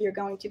you're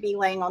going to be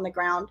laying on the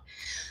ground.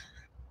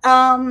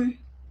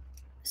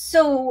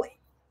 So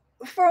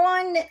for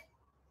one,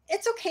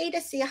 it's okay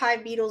to see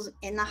hive beetles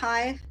in the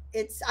hive.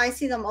 I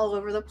see them all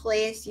over the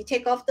place. You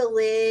take off the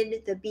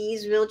lid, the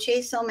bees will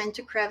chase them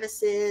into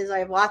crevices. I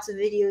have lots of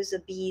videos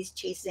of bees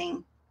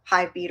chasing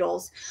hive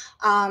beetles.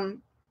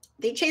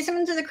 They chase them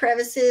into the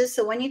crevices.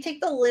 So when you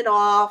take the lid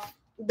off,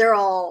 they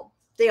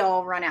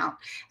all run out.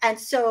 And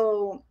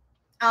so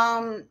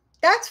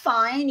that's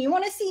fine. You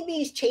want to see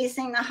bees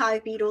chasing the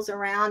hive beetles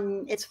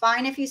around. It's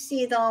fine if you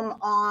see them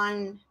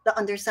on the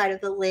underside of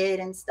the lid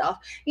and stuff.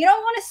 You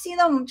don't want to see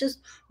them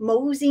just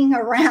moseying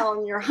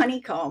around your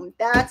honeycomb.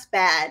 That's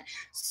bad.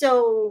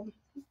 So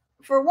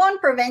for one,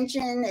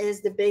 prevention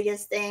is the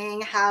biggest thing.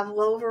 Have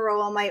low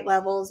varroa mite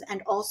levels,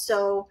 and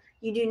also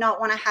you do not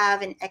want to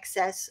have an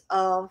excess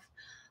of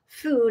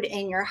food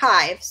in your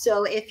hive.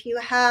 So if you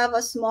have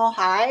a small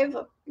hive,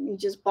 you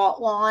just bought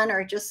one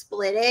or just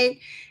split it,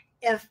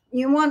 if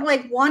you want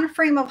like 1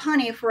 frame of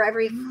honey for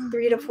every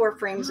 3 to 4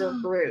 frames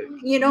of brood,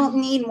 you don't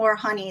need more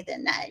honey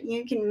than that.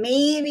 You can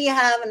maybe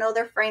have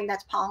another frame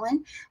that's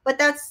pollen, but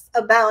that's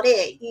about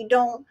it. You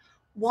don't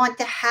want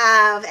to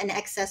have an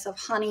excess of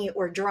honey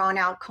or drawn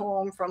out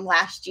comb from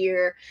last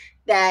year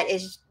that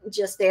is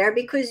just there,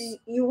 because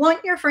you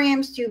want your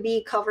frames to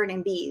be covered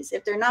in bees.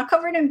 If they're not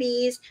covered in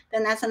bees,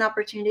 then that's an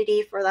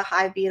opportunity for the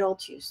hive beetle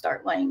to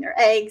start laying their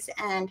eggs,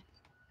 and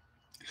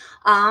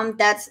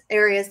that's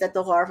areas that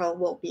the larva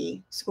will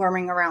be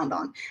squirming around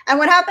on. And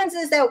what happens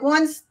is that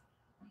once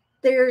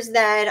there's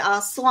that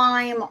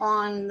slime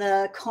on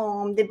the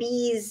comb, the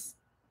bees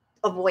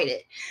avoid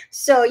it.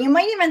 So you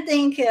might even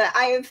think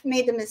I've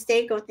made the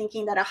mistake of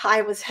thinking that a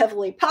hive was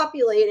heavily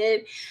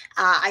populated.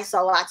 I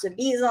saw lots of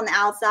bees on the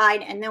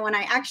outside, and then when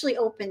I actually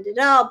opened it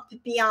up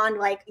beyond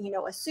like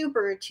a soup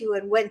or two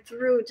and went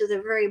through to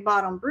the very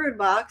bottom brood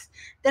box,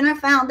 then I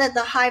found that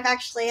the hive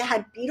actually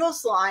had beetle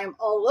slime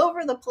all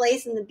over the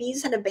place, and the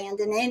bees had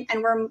abandoned it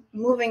and were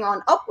moving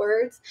on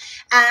upwards.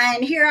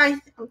 And here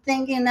I'm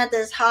thinking that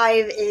this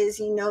hive is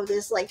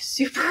this like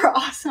super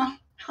awesome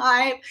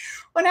hive,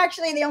 when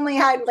actually they only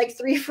had like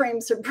 3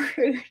 frames of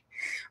brood,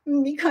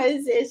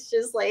 because it's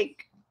just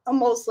like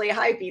mostly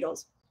hive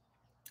beetles.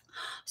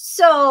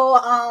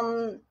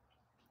 So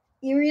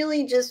you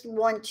really just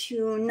want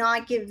to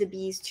not give the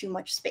bees too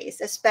much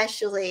space,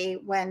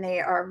 especially when they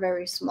are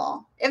very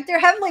small. If they're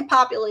heavily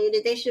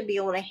populated, they should be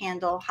able to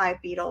handle hive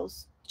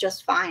beetles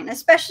just fine,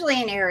 especially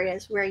in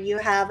areas where you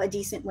have a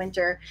decent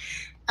winter.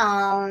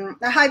 The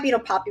hive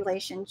beetle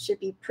population should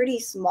be pretty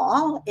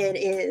small. It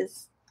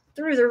is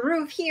through the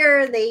roof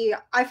here.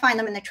 I find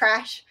them in the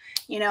trash.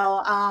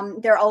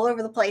 They're all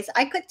over the place.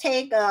 I could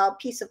take a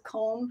piece of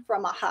comb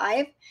from a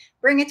hive,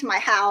 bring it to my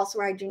house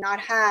where I do not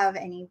have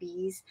any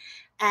bees,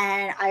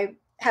 and I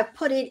have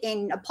put it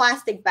in a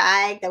plastic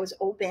bag that was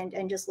opened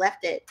and just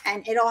left it,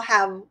 and it'll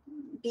have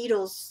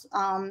beetles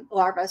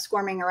larvae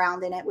squirming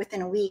around in it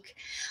within a week.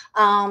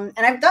 And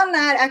I've done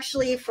that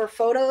actually for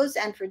photos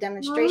and for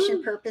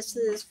demonstration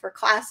purposes for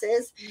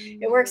classes.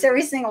 It works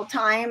every single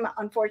time.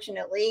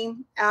 Unfortunately,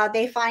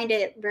 they find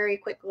it very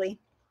quickly.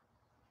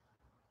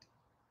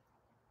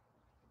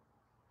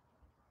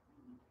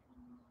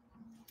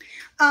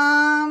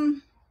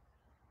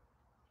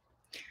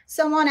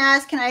 Someone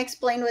asked, can I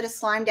explain what a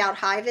slimed out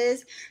hive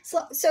is?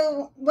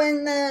 So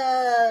when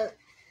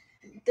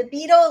the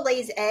beetle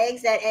lays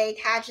eggs, that egg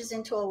hatches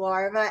into a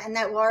larva, and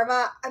that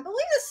larva, I believe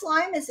the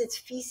slime is its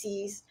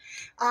feces.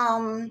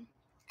 And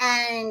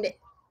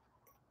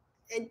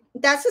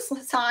that's a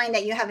sign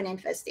that you have an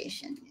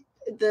infestation.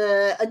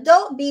 The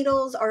adult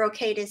beetles are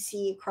okay to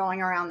see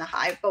crawling around the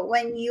hive, but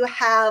when you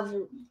have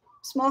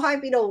small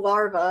hive beetle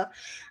larvae,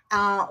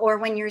 or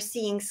when you're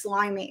seeing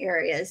slimy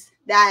areas,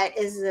 that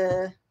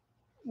is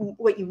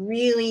what you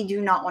really do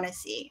not want to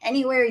see.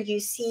 Anywhere you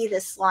see the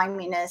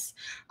sliminess,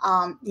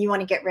 you want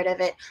to get rid of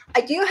it.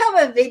 I do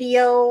have a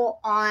video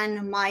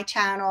on my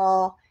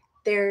channel.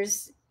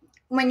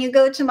 When you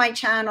go to my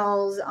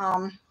channel's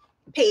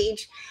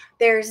page,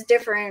 there's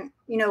different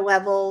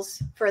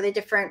levels for the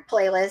different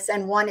playlists,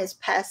 and one is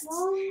pests,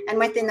 and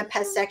within the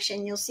pest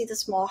section you'll see the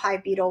small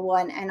hive beetle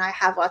one, and I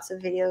have lots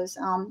of videos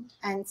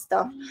and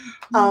stuff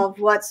of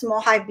what small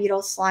hive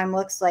beetle slime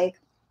looks like.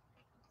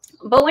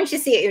 But once you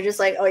see it, you're just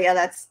like, oh yeah,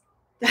 that's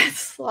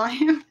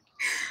slime.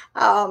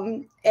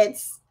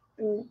 It's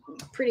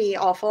pretty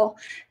awful,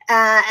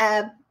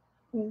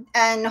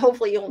 and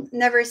hopefully you'll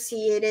never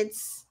see it.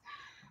 It's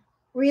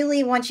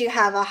really once you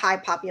have a high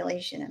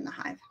population in the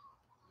hive.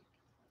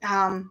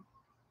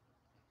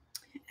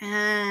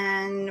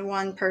 And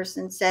one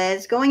person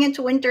says, going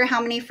into winter,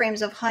 how many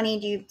frames of honey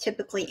do you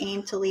typically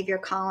aim to leave your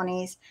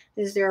colonies?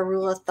 Is there a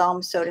rule of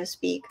thumb, so to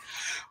speak?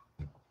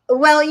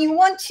 Well, you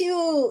want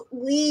to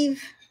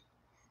leave,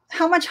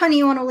 how much honey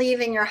you want to leave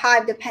in your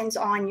hive depends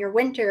on your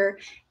winter,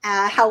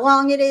 how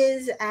long it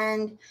is,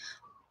 and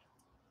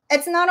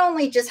it's not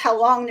only just how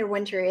long their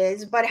winter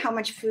is, but how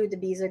much food the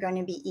bees are going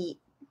to be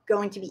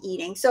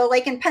eating. So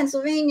like in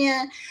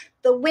Pennsylvania,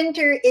 the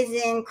winter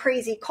isn't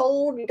crazy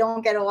cold. We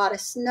don't get a lot of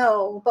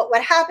snow, but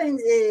what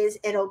happens is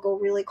it'll go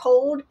really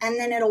cold and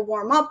then it'll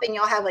warm up and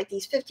you'll have like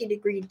these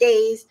 50-degree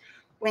days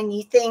when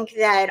you think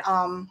that,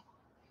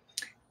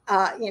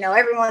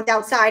 everyone's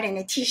outside in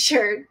a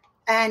t-shirt.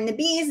 And the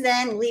bees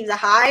then leave the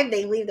hive,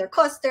 they leave their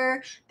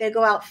cluster, they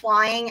go out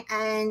flying,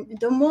 and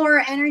the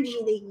more energy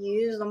they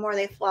use, the more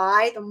they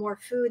fly, the more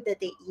food that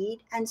they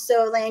eat. And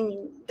so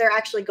then they're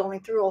actually going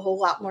through a whole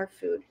lot more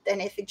food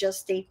than if it just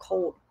stayed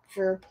cold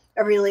for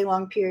a really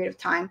long period of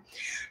time.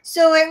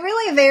 So it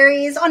really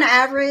varies. On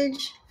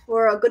average,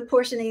 for a good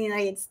portion of the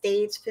United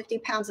States, 50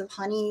 pounds of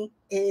honey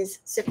is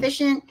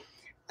sufficient.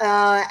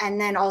 And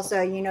then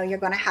also, you're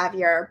going to have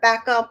your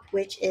backup,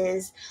 which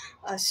is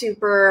a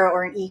super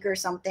or an eke or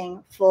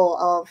something full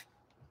of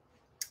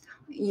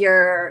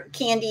your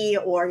candy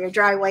or your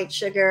dry white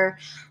sugar.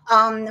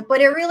 But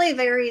it really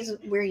varies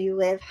where you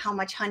live, how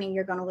much honey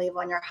you're going to leave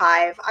on your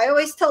hive. I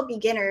always tell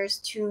beginners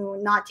to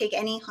not take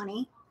any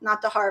honey,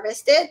 not to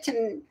harvest it,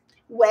 to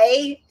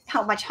weigh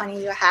how much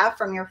honey you have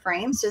from your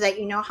frame so that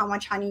you know how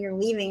much honey you're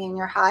leaving in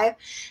your hive,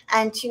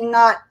 and to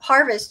not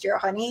harvest your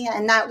honey.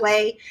 And that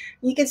way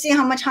you can see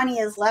how much honey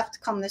is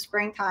left come the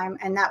springtime,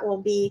 and that will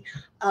be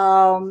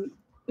a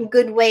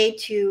good way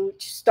to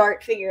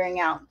start figuring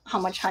out how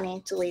much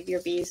honey to leave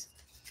your bees.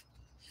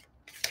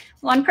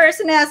 One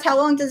person asked, how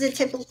long does it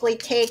typically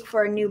take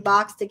for a new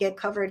box to get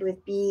covered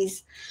with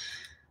bees?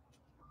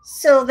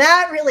 So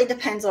that really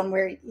depends on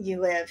where you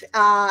live.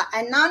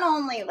 And not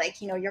only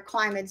like, your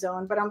climate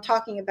zone, but I'm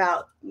talking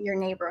about your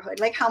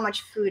neighborhood, like how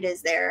much food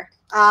is there.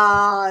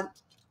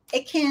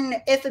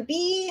 If a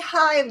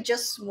beehive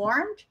just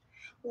swarmed,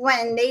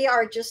 when they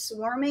are just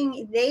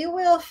swarming, they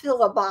will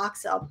fill a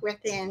box up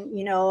within,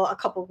 a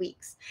couple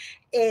weeks.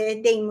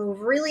 They move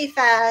really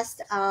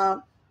fast.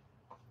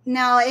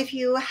 Now, if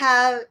you're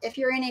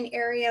in an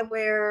area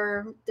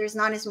where there's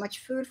not as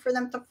much food for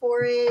them to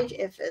forage,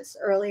 if it's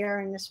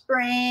earlier in the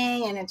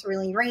spring and it's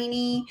really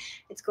rainy,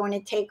 it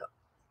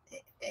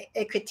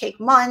could take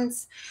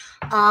months.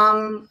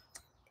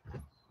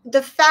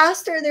 The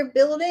faster they're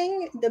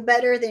building, the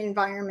better the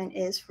environment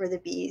is for the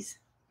bees.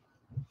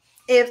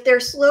 If they're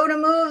slow to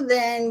move,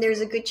 then there's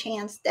a good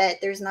chance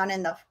that there's not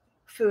enough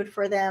food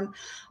for them.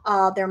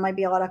 There might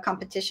be a lot of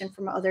competition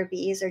from other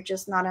bees or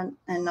just not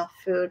enough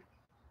food.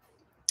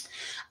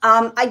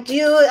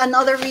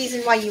 Another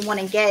reason why you want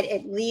to get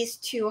at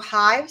least 2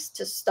 hives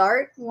to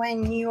start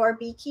when you are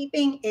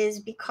beekeeping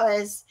is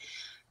because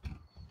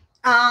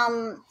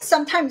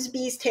sometimes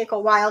bees take a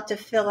while to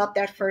fill up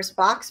that first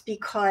box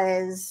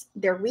because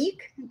they're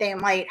weak. They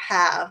might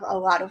have a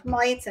lot of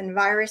mites and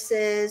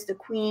viruses. The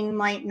queen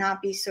might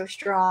not be so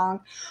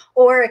strong,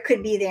 or it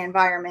could be the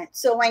environment.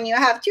 So when you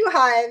have 2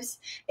 hives,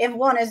 if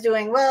one is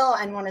doing well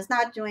and one is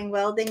not doing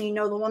well, then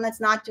the one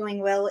that's not doing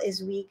well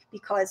is weak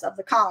because of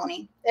the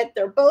colony. If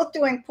they're both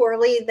doing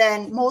poorly,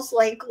 then most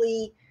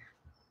likely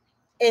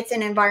it's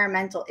an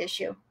environmental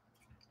issue.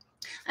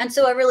 And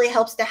so it really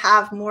helps to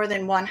have more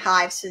than 1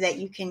 hive so that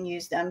you can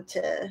use them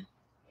to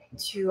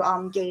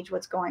gauge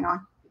what's going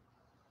on.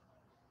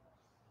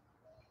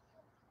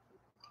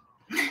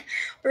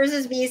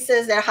 Versus Bee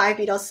says that hive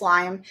beetle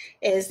slime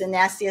is the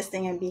nastiest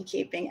thing in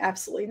beekeeping.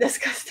 Absolutely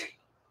disgusting.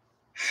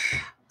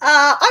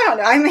 I don't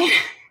know. I mean,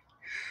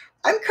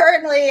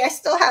 I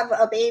still have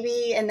a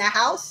baby in the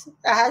house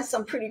that has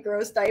some pretty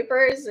gross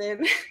diapers,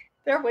 and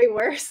they're way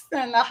worse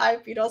than the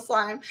hive beetle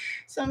slime.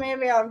 So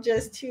maybe I'm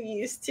just too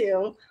used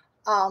to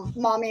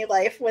mommy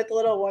life with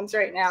little ones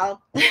right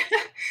now.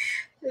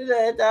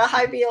 The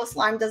hive beetle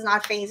slime does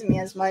not faze me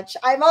as much.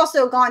 I've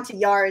also gone to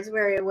yards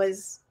where it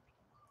was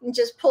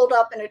just pulled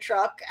up in a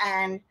truck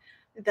and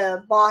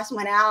the boss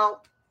went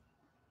out,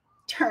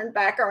 turned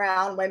back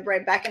around, went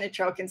right back in the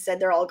truck and said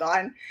they're all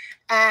gone.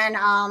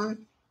 And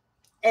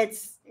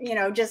it's,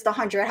 just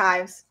 100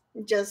 hives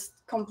just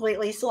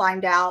completely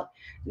slimed out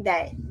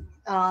that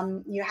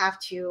you have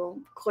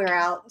to clear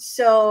out.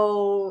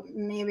 So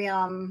maybe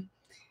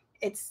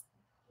it's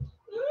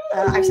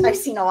I've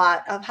seen a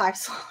lot of hive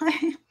slime.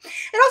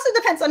 It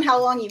also depends on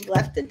how long you've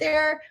left it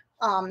there,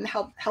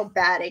 how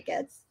bad it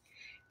gets.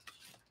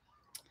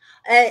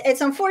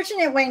 It's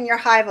unfortunate when your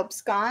hive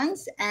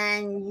absconds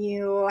and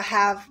you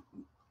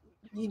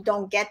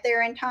don't get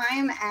there in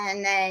time,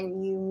 and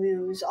then you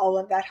lose all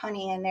of that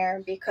honey in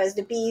there because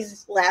the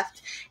bees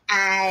left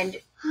and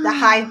the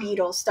hive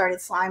beetles started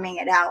sliming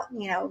it out,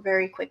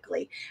 very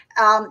quickly.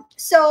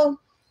 So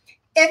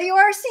if you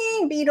are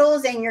seeing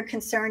beetles and you're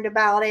concerned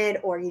about it,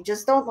 or you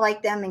just don't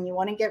like them and you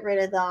want to get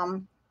rid of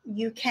them,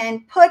 you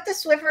can put the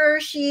Swiffer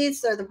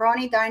sheets or the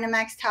Brawny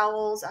Dynamax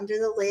towels under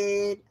the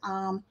lid.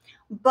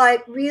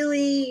 But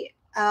really,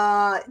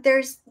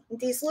 There's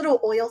these little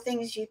oil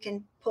things you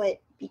can put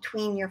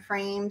between your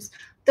frames.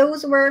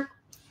 Those work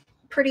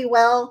pretty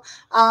well.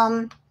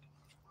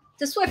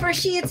 The Swiffer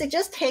sheets, it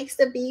just takes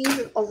the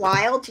bees a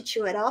while to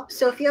chew it up.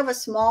 So if you have a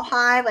small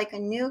hive, like a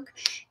nuke,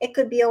 it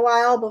could be a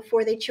while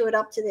before they chew it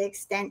up to the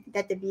extent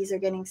that the bees are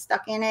getting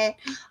stuck in it.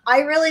 I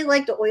really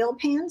like the oil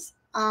pans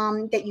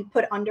that you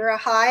put under a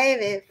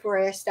hive. For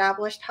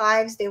established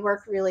hives, they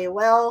work really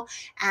well,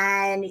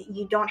 and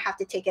you don't have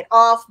to take it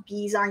off.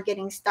 Bees aren't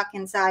getting stuck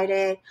inside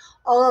it.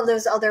 All of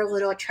those other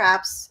little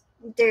traps,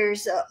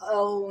 there's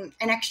an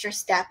extra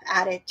step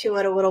added to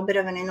it, a little bit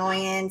of an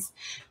annoyance.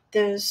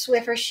 The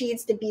Swiffer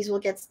sheets, the bees will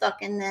get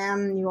stuck in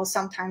them. You will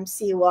sometimes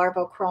see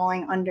larvae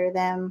crawling under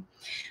them.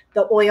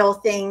 The oil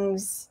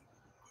things,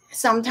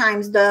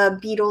 sometimes the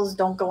beetles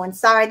don't go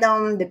inside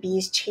them. The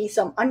bees chase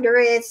them under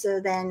it. So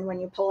then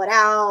when you pull it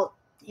out,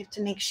 you have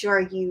to make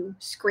sure you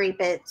scrape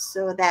it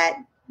so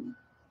that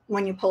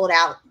when you pull it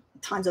out,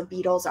 tons of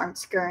beetles aren't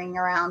scurrying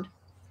around.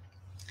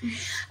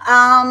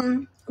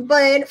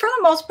 But for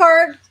the most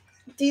part,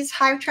 these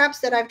hive traps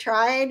that I've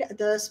tried,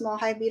 the small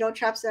hive beetle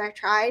traps that I've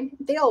tried,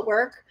 they all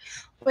work.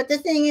 But the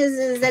thing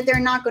is that they're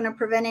not going to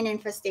prevent an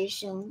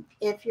infestation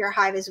if your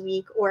hive is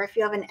weak or if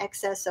you have an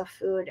excess of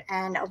food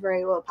and a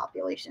very low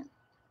population.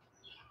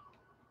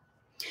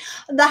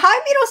 The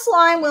hive beetle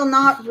slime will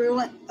not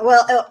ruin,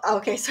 well,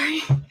 okay,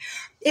 sorry.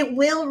 It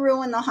will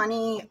ruin the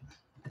honey.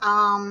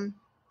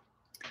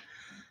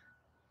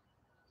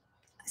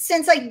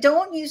 Since I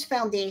don't use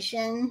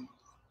foundation,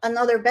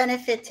 another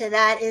benefit to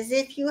that is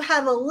if you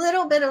have a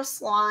little bit of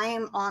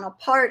slime on a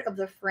part of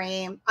the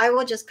frame, I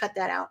will just cut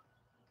that out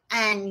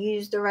and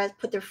use the rest,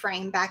 put the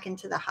frame back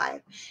into the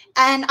hive.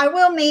 And I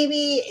will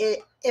maybe,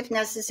 if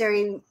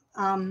necessary,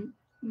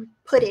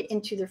 put it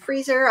into the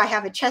freezer. I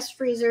have a chest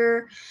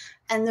freezer,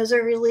 and those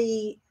are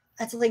really,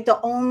 that's like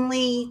the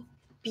only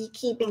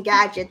beekeeping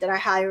gadget that I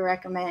highly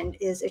recommend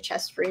is a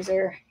chest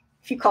freezer.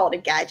 If you call it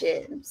a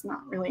gadget, it's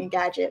not really a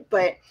gadget,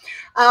 but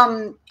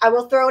I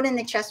will throw it in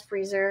the chest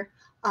freezer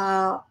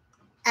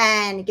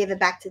and give it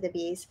back to the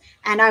bees.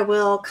 And I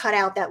will cut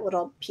out that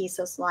little piece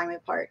of slimy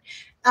part.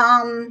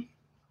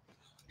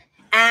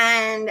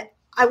 And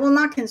I will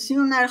not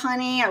consume that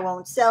honey. I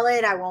won't sell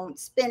it. I won't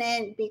spin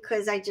it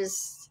because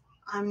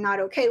I'm not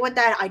okay with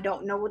that. I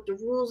don't know what the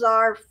rules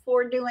are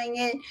for doing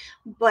it,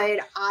 but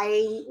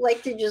I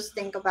like to just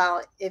think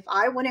about if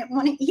I wouldn't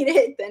want to eat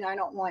it, then I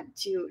don't want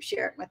to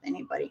share it with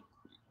anybody.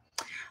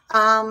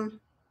 And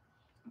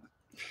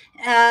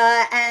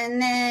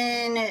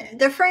then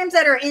the frames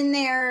that are in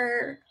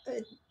there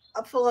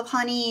full of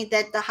honey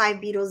that the hive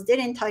beetles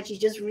didn't touch, you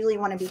just really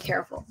want to be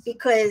careful,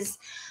 because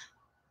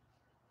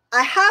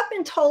I have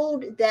been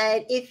told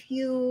that if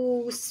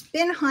you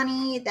spin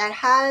honey that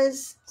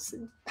has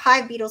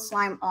hive beetle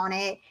slime on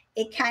it,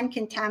 it can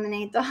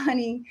contaminate the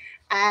honey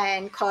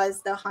and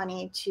cause the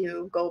honey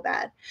to go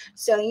bad.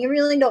 So you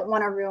really don't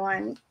want to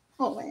ruin,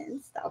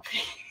 stuff.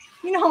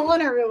 You don't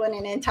want to ruin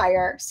an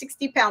entire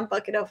 60-pound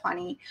bucket of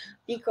honey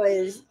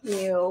because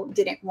you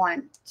didn't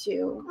want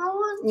to.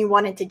 You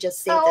wanted to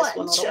just save this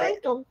one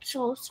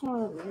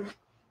little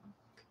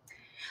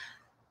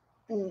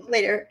bit.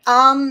 Later.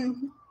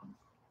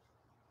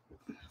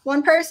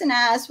 One person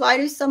asked, why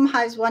do some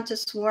hives want to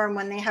swarm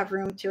when they have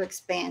room to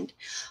expand?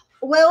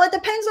 Well, it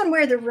depends on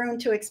where the room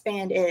to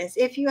expand is.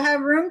 If you have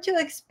room to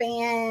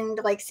expand,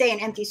 like say an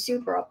empty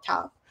super up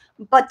top,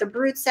 but the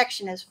brood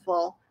section is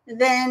full,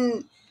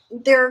 then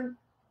they're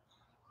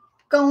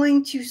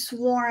going to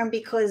swarm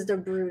because the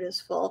brood is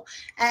full.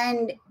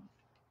 And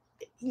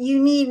you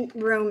need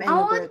room in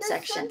the brood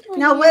section.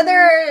 Now,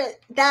 whether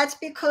that's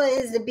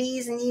because the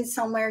bees need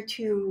somewhere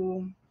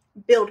to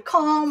build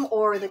comb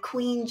or the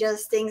queen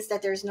just thinks that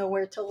there's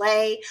nowhere to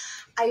lay,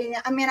 I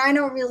mean, I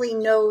don't really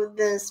know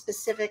the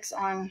specifics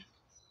on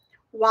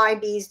why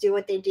bees do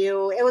what they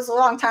do. It was a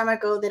long time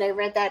ago that I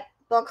read that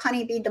book,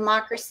 Honeybee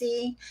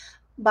Democracy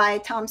by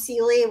Tom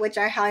Seeley, which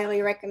I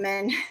highly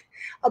recommend,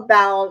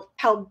 about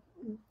how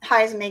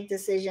hives make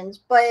decisions.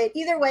 But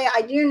either way,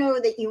 I do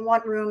know that you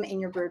want room in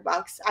your brood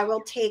box. I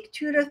will take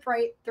 2 to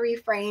 3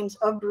 frames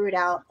of brood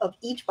out of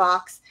each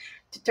box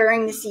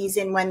during the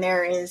season when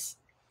there is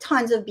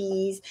tons of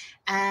bees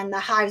and the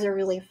hives are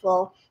really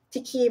full,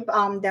 to keep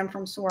them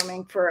from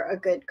swarming for a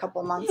good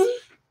couple months.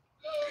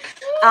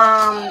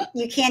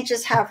 You can't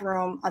just have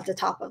room at the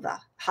top of the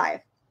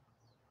hive.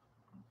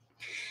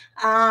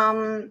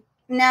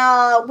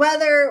 Now,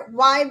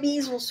 why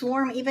bees will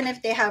swarm even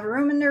if they have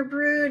room in their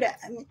brood,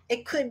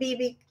 it could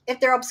be if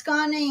they're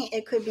absconding,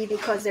 it could be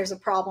because there's a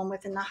problem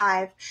within the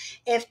hive.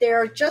 If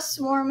they're just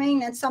swarming,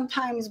 then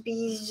sometimes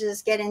bees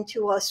just get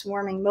into a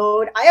swarming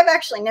mode. I have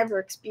actually never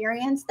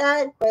experienced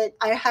that, but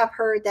I have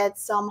heard that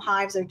some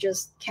hives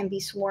can be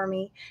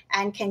swarmy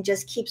and can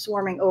just keep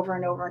swarming over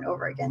and over and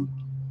over again.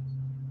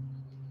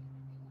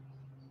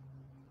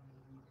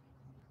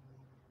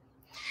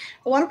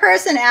 One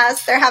person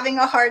asked, they're having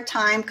a hard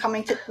time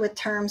coming with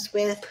terms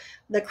with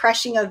the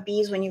crushing of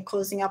bees when you're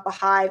closing up a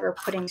hive or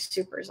putting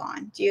supers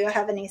on. Do you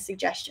have any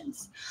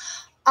suggestions?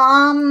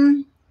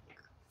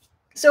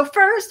 So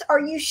first, are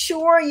you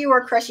sure you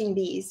are crushing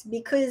bees?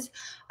 Because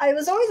I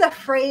was always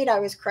afraid I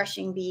was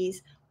crushing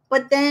bees,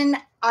 but then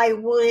I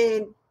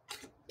would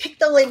pick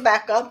the lid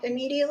back up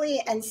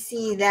immediately and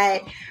see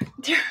that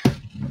there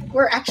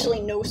were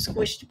actually no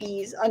squished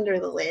bees under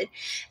the lid.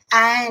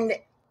 And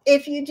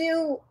if you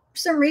do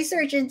some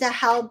research into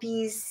how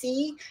bees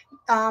see,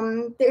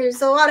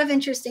 there's a lot of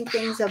interesting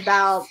things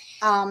about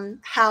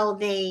how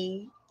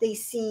they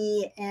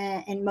see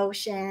in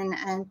motion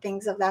and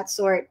things of that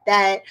sort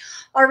that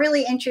are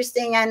really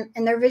interesting, and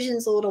their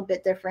vision's a little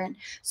bit different.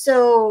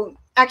 So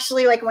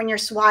actually, like when you're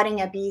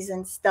swatting at bees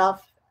and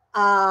stuff,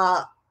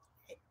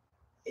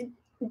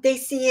 they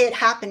see it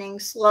happening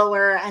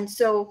slower, and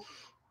so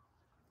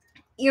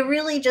you're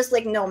really just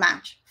like no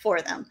match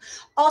for them.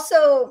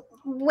 Also,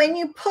 when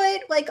you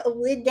put like a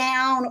lid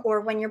down or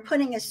when you're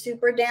putting a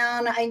super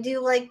down, I do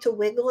like to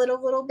wiggle it a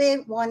little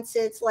bit once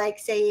it's like,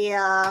 say,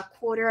 a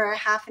quarter or a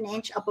half an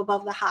inch up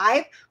above the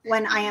hive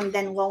when I am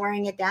then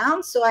lowering it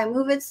down. So I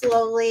move it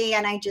slowly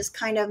and I just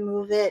kind of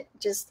move it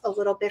just a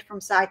little bit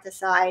from side to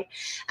side.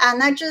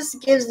 And that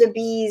just gives the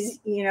bees,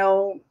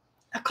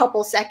 a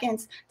couple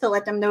seconds to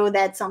let them know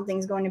that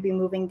something's going to be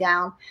moving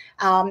down.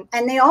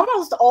 And they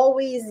almost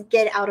always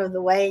get out of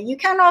the way. You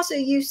can also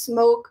use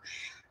smoke,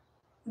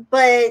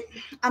 but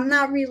I'm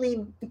not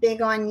really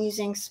big on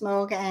using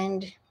smoke.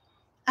 And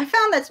I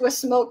found that with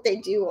smoke, they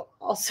do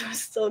also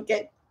still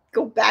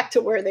go back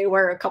to where they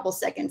were a couple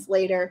seconds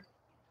later.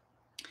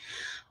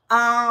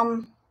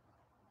 Some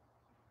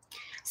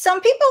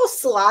people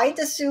slide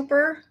the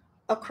super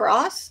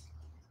across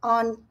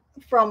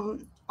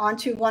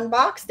onto one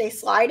box. They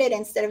slide it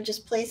instead of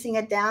just placing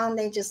it down.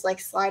 They just like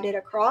slide it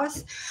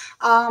across.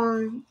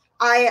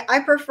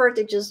 I prefer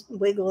to just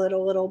wiggle it a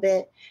little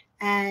bit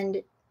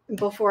and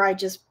before I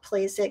just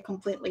place it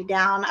completely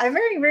down. I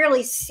very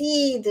rarely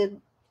see the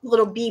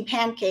little bee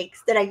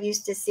pancakes that I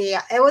used to see.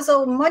 It was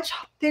a much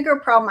bigger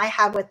problem I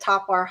had with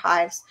top bar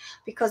hives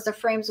because the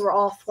frames were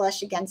all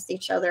flush against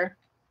each other.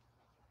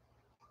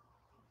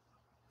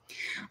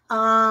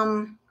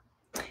 And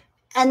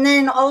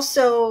then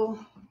also,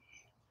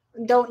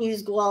 don't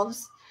use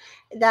gloves.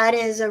 That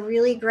is a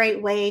really great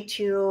way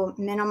to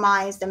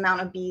minimize the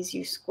amount of bees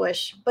you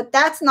squish. But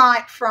that's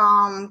not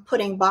from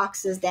putting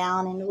boxes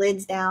down and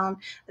lids down.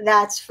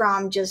 That's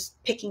from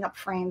just picking up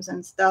frames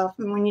and stuff.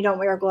 And when you don't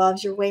wear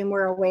gloves, you're way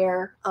more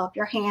aware of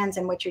your hands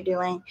and what you're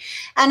doing.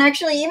 And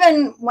actually,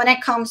 even when it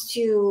comes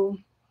to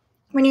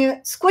when you're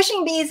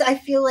squishing bees, I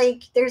feel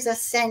like there's a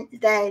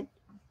scent that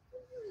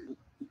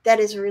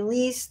is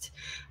released.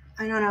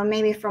 I don't know,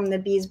 maybe from the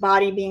bee's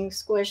body being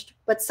squished,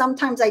 but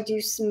sometimes I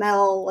do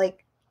smell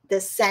like the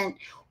scent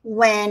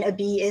when a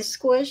bee is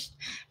squished,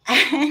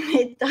 and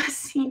it does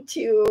seem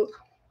to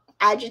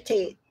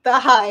agitate the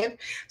hive.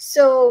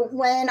 So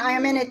when I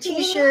am in a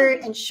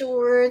t-shirt and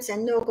shorts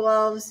and no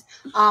gloves,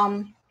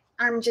 I'm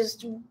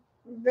just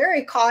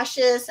very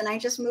cautious and I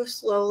just move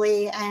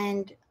slowly,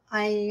 and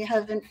I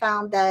haven't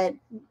found that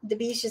the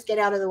bees just get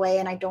out of the way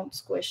and I don't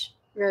squish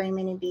very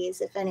many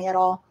bees, if any at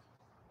all.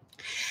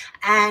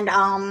 And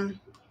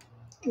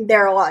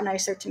they're a lot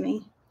nicer to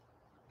me.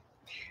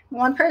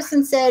 One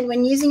person said,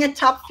 when using a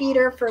top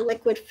feeder for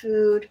liquid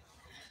food,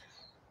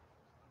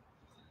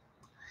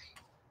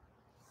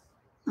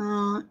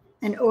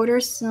 an odor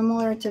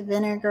similar to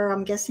vinegar.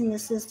 I'm guessing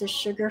this is the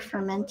sugar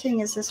fermenting.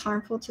 Is this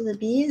harmful to the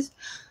bees?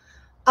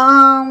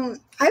 I've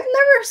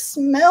never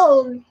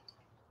smelled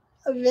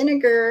a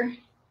vinegar.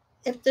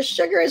 If the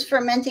sugar is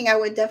fermenting, I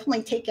would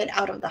definitely take it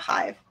out of the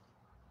hive.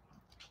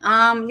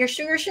 Your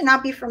sugar should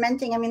not be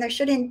fermenting. I mean, there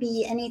shouldn't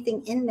be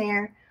anything in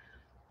there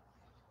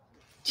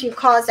to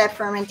cause that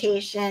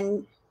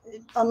fermentation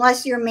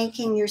unless you're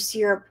making your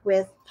syrup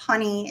with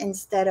honey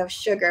instead of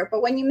sugar.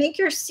 But when you make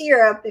your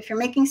syrup, if you're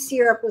making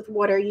syrup with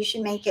water, you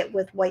should make it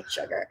with white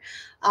sugar,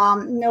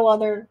 no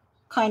other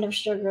kind of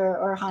sugar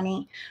or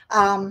honey.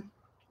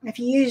 If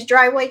you use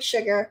dry white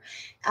sugar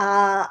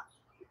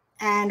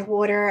and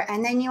water,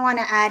 and then you want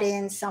to add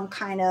in some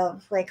kind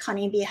of like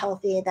Honeybee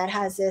Healthy that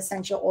has the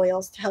essential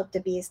oils to help the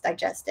bees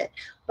digest it.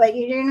 But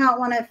you do not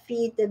want to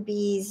feed the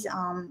bees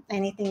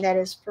anything that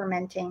is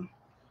fermenting.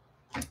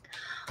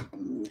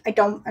 I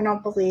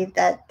don't believe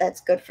that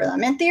that's good for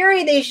them. In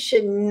theory, they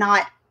should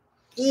not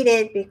eat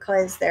it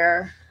because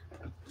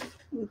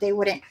they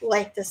wouldn't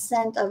like the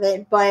scent of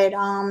it. But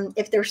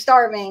if they're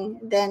starving,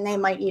 then they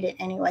might eat it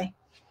anyway.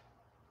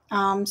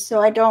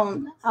 So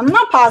I'm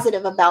not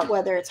positive about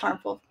whether it's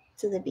harmful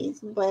to the bees,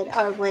 but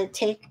I would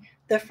take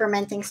the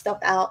fermenting stuff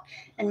out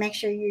and make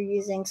sure you're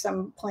using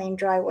some plain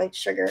dry white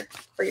sugar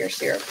for your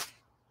syrup.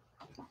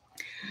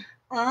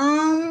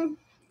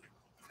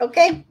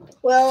 Okay,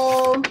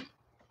 well,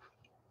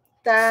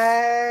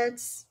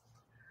 that's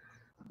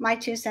my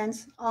 2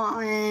 cents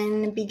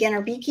on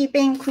beginner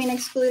beekeeping, queen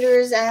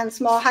excluders, and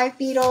small hive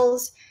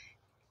beetles.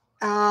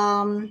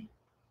 You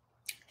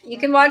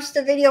can watch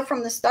the video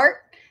from the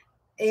start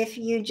if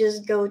you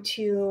just go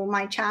to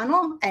my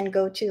channel and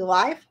go to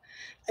live.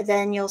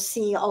 Then you'll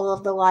see all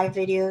of the live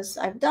videos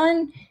I've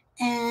done.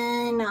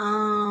 And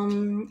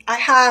I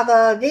have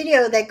a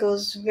video that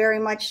goes very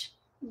much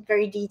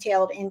very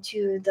detailed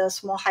into the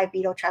small hive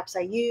beetle traps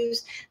I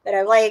use, that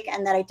I like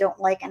and that I don't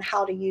like, and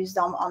how to use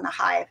them on the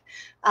hive.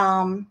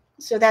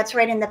 So that's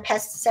right in the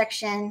pest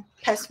section,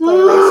 pest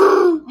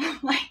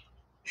playlist. My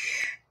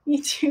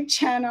YouTube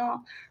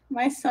channel.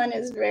 My son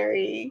is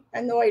very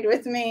annoyed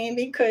with me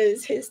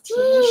because his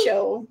TV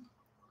show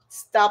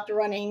stopped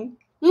running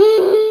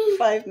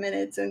 5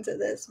 minutes into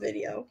this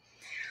video.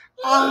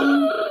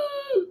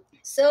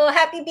 So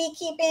happy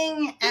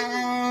beekeeping,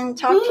 and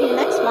talk to you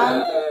next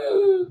month.